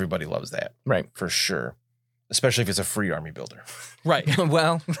mean, Yeah. everybody loves that Right. for sure, especially if it's a free army builder. Right.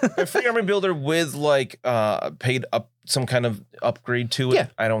 Well, A free army builder with like paid up some kind of upgrade to it. Yeah.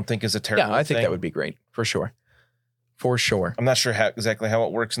 I don't think is a terrible yeah, I think thing. that would be great for sure. For sure. I'm not sure exactly how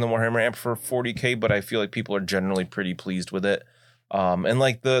it works in the Warhammer app for 40K, but I feel like people are generally pretty pleased with it. And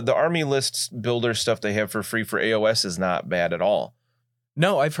like the army lists builder stuff they have for free for AOS is not bad at all.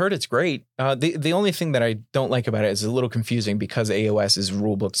 No, I've heard it's great. The only thing that I don't like about it is a little confusing because AOS's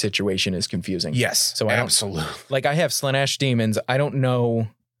rulebook situation is confusing. Yes, So I don't- absolutely. Like I have Slanesh demons. I don't know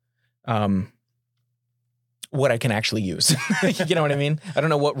what I can actually use. You know what I mean? I don't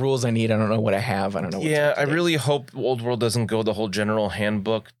know what rules I need. I don't know what I have. I don't know. what's Yeah, up to I date. really hope Old World doesn't go the whole general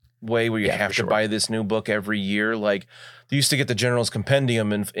handbook way where you Yeah, have for to sure. buy this new book every year. Like they used to get the General's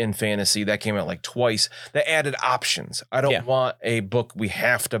Compendium in fantasy that came out like twice. That added options. I don't Yeah. want a book we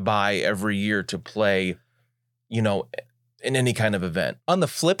have to buy every year to play, you know, in any kind of event. On the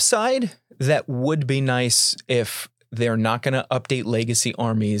flip side, that would be nice if they're not going to update legacy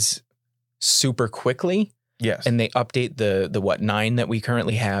armies super quickly Yes. and they update the 9 that we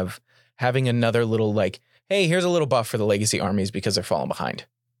currently have, having another little like, hey, here's a little buff for the legacy armies because they're falling behind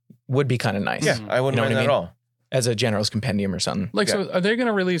would be kind of nice. yeah, I wouldn't You know mind what I that at mean? all. As a general's compendium or something. Like, so are they going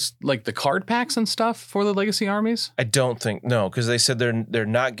to release like the card packs and stuff for the legacy armies? I don't think no, because they said they're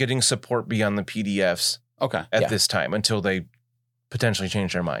not getting support beyond the PDFs Okay. at Yeah. this time until they potentially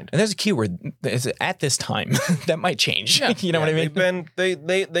change their mind. And there's a keyword is at this time that might change. Yeah. You know what I mean?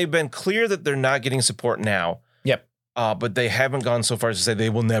 They've been clear that they're not getting support now. Yep. But they haven't gone so far as to say they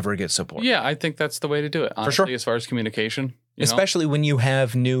will never get support. Yeah, I think that's the way to do it. Honestly, sure. as far as communication, you know? Especially when you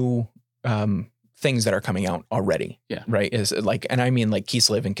have new things that are coming out already. Yeah. Right. Is like, and I mean like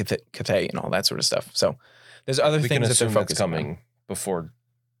Kislev and Cathay and all that sort of stuff. So there's other we can things that they're assume that's focusing coming on. before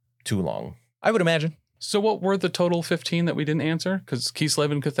too long. I would imagine. So what were the total 15 that we didn't answer? Because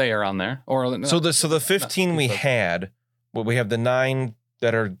Kislev and Cathay are on there. Or no, So the 15 we Kislev. had, well, we have the 9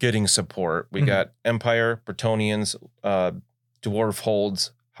 that are getting support. We Mhm. got Empire, Bretonnians, Dwarf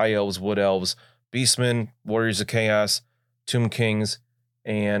Holds, High Elves, Wood Elves, Beastmen, Warriors of Chaos, Tomb Kings,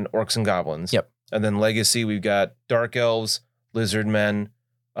 and Orcs and Goblins. Yep. And then Legacy, we've got Dark Elves, Lizard Men,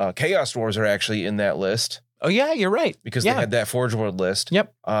 Chaos Dwarves are actually in that list Oh yeah, you're right. because Yeah. they had that Forge World list.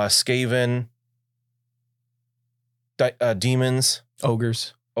 Yep. Skaven, Demons,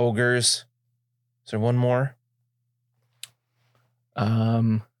 Ogres. Ogres, Is there one more?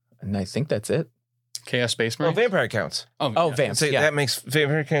 And I think that's it. Chaos Space Oh, Marine. Vampire counts. Oh, Vamps. Say Yeah. that makes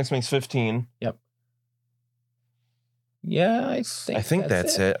Vampire counts makes 15. Yeah, I think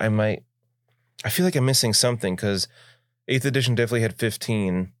that's it. I feel like I'm missing something because 8th edition definitely had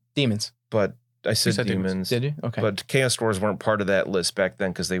 15, Demons. but I said, said demons. demons. Did you? Okay. But Chaos Dwarves weren't part of that list back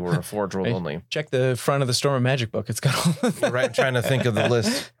then because they were a Forge roll Hey. only. Check the front of the Storm of Magic book. It's got all of that. Right, I'm trying to think of the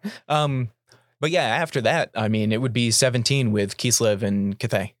list. But yeah, after that, I mean, it would be 17 with Kislev and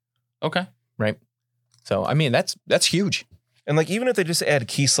Cathay. Okay. Right. So, I mean, that's huge. And like even if they just add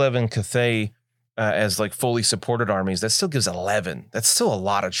Kislev and Cathay as like fully supported armies, that still gives 11. That's still a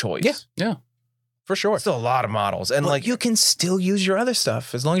lot of choice. Yeah. Yeah. For sure. Still a lot of models. And But like you can still use your other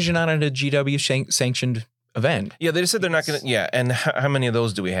stuff as long as you're not at a GW sanctioned event. yeah, they just said they're not going to. Yeah, and how many of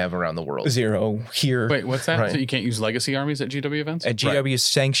those do we have around the world? 0 here Wait, what's that? Right. So you can't use legacy armies at GW events? at GW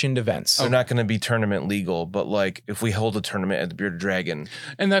sanctioned events. They're not going to be tournament legal, but like if we hold a tournament at the Bearded Dragon,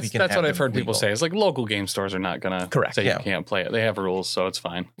 And we that's can what have I've heard them people legal. say. It's like local game stores are not gonna Correct, say yeah. you can't play it. They have rules, so it's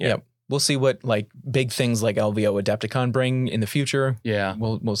fine. Yeah. Yep. We'll see what like big things like LVO Adepticon bring in the future. Yeah.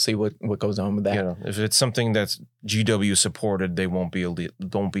 We'll see what goes on with that. you know, if it's something that's GW supported, they won't be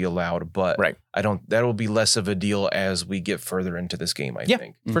allowed. But Right. That'll be less of a deal as we get further into this game. I Yeah.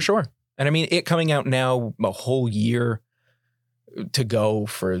 think. For sure. And I mean, it coming out now a whole year to go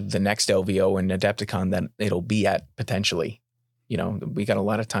for the next LVO and Adepticon that it'll be at potentially. You know, we got a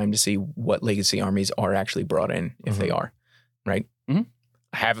lot of time to see what legacy armies are actually brought in, if they are, right? Mhm.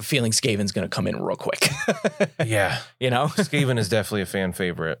 I have a feeling Skaven's going to come in real quick. Yeah, You know, Skaven is definitely a fan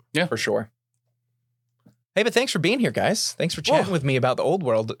favorite. for sure. Hey, but thanks for being here, guys. Thanks for chatting with me about the old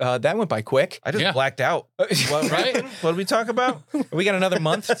world. That went by quick. I just Yeah. blacked out. What, Right? What did we talk about? We got another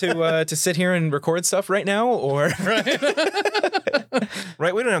month to sit here and record stuff right now, or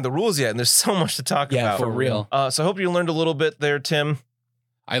Right, we don't have the rules yet, and there's so much to talk Yeah, about. for real. So I hope you learned a little bit there, Tim.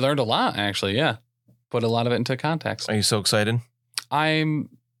 I learned a lot, actually. Yeah. Put a lot of it into context. Are you so excited? I'm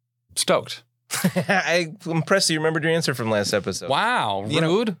stoked. I'm impressed you remembered your answer from last episode. Wow. You know-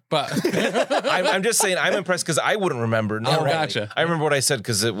 Rude, but I'm just saying I'm impressed because I wouldn't remember. Oh, normally. gotcha. I remember what I said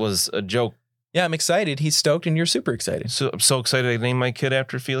because it was a joke. yeah, I'm excited. He's stoked, and you're super excited. So I'm so excited I named my kid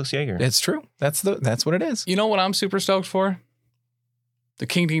after Felix Jaeger. It's true. That's what it is. you know what I'm super stoked for? The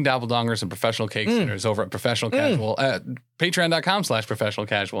King Dean Doppelgangers and Professional Cake Sinners over at Professional Casual at patreon.com/professional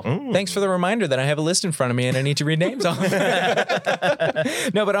casual. Mm. Thanks for the reminder that I have a list in front of me and I need to read names off.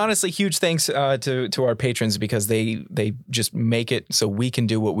 No, but honestly, huge thanks to our patrons because they just make it so we can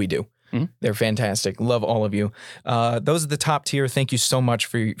do what we do. Mhm. They're fantastic. Love all of you. Those are the top tier. Thank you so much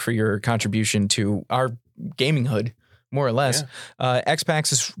for your contribution to our gaming hood. More or less.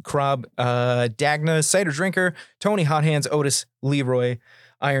 X-Pax's Krob, Dagna, Cider Drinker, Tony Hot Hands, Otis, Leroy,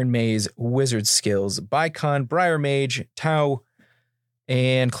 Iron Maze, Wizard Skills, Bicon, Briar Mage, Tau,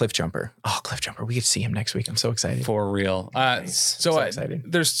 and Cliff Jumper. Oh, Cliff Jumper. We get to see him next week. I'm so excited. For real. Nice. So So excited.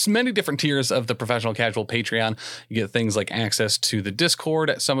 there's many different tiers of the Professional Casual Patreon. You get things like access to the Discord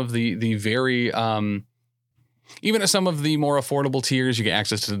at some of the very even at some of the more affordable tiers, you get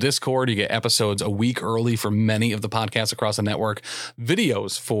access to the Discord. You get episodes a week early for many of the podcasts across the network, video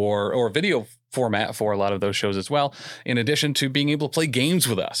format for a lot of those shows as well, in addition to being able to play games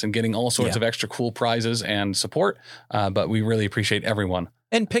with us and getting all sorts of extra cool prizes and support. But we really appreciate everyone.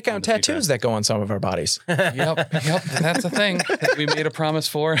 And pick out tattoos that go on some of our bodies. Yep. That's a thing that we made a promise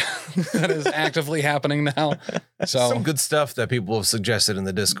for that is actively happening now. So Some good stuff that people have suggested in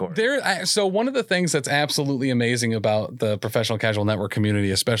the Discord. So one of the things that's absolutely amazing about the Professional Casual Network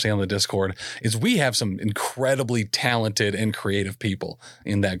community, especially on the Discord, is we have some incredibly talented and creative people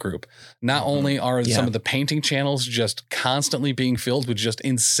in that group. Not only are some of the painting channels just constantly being filled with just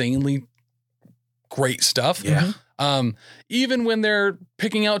insanely great stuff. Yeah. Even when they're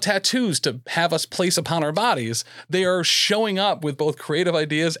picking out tattoos to have us place upon our bodies, they are showing up with both creative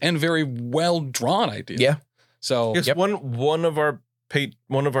ideas and very well drawn ideas. Yeah. So Yes, one of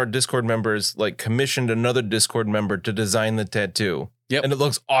our Discord members like commissioned another Discord member to design the tattoo. Yep. And it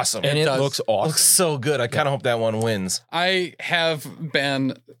looks awesome. And it does. looks It awesome. looks so good. I kind of hope that one wins. I have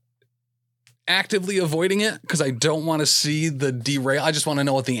been actively avoiding it because I don't want to see the derail. I just want to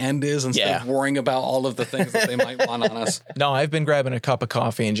know what the end is instead of worrying about all of the things that they might want on us. No, I've been grabbing a cup of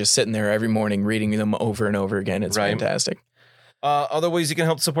coffee and just sitting there every morning reading them over and over again. It's Right. fantastic. Other ways you can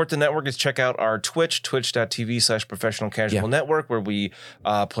help support the network is check out our Twitch, twitch.tv/professional casual network, where we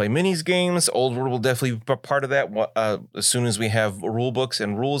play minis games. Old World will definitely be part of that. As soon as we have rule books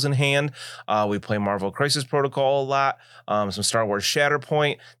and rules in hand, we play Marvel Crisis Protocol a lot, some Star Wars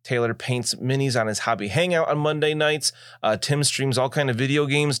Shatterpoint. Taylor paints minis on his hobby hangout on Monday nights. Tim streams all kind of video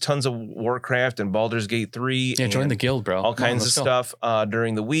games, tons of Warcraft and Baldur's Gate 3. Yeah, join the guild, bro. All kinds of stuff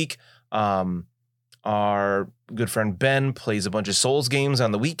during the week. Our good friend Ben plays a bunch of Souls games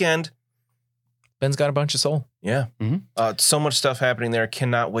on the weekend. Ben's got a bunch of soul. Yeah. Mm-hmm. So much stuff happening there.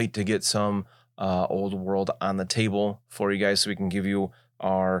 Cannot wait to get some Old World on the table for you guys so we can give you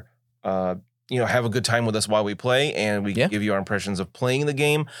our, have a good time with us while we play, and we can give you our impressions of playing the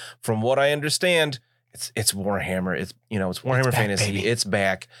game. From what I understand, it's Warhammer. It's Warhammer back, Fantasy. baby. It's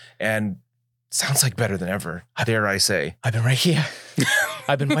back, and sounds like better than ever, dare I say. I've been right here.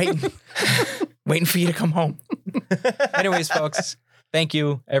 I've been waiting for you to come home. Anyways, folks, thank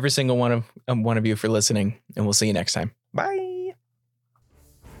you, every single one of you, for listening, and we'll see you next time. Bye.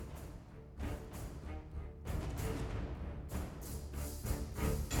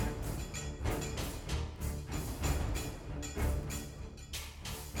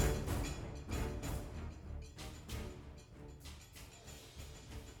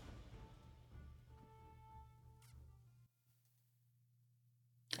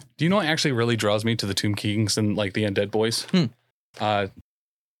 Do you know what actually really draws me to the Tomb Kings and like the Undead Boys? It's a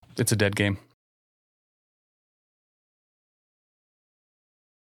dead game.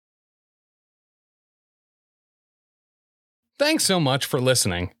 Thanks so much for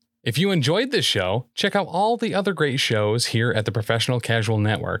listening. If you enjoyed this show, check out all the other great shows here at the Professional Casual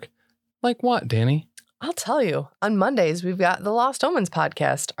Network. Like what, Danny? I'll tell you. On Mondays, we've got the Lost Omens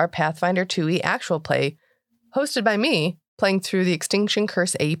podcast, our Pathfinder 2e actual play, hosted by me, playing through the Extinction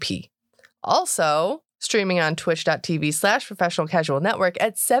Curse AP. Also, streaming on twitch.tv/professional casual network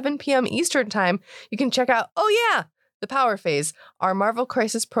at 7 p.m. Eastern time, you can check out, the Power Phase, our Marvel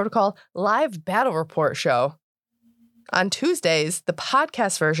Crisis Protocol live battle report show. On Tuesdays, the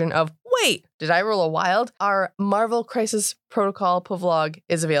podcast version of Wait, Did I Roll a Wild? Our Marvel Crisis Protocol vlog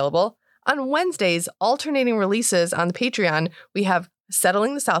is available. On Wednesdays, alternating releases on the Patreon, we have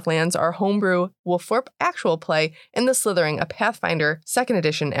Settling the Southlands, our homebrew Wolfthorpe actual play, and The Slithering, a Pathfinder 2nd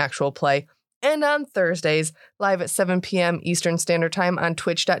edition actual play. And on Thursdays, live at 7 p.m. Eastern Standard Time on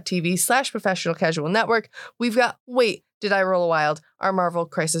twitch.tv/professional casual network, we've got Wait, Did I Roll a Wild? Our Marvel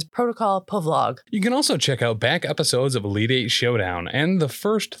Crisis Protocol vlog. You can also check out back episodes of Elite 8 Showdown and the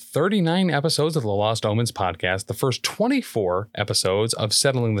first 39 episodes of the Lost Omens podcast, the first 24 episodes of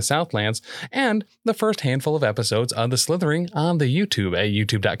Settling the Southlands, and the first handful of episodes of The Slithering on the YouTube at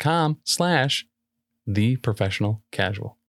youtube.com/theprofessionalcasual.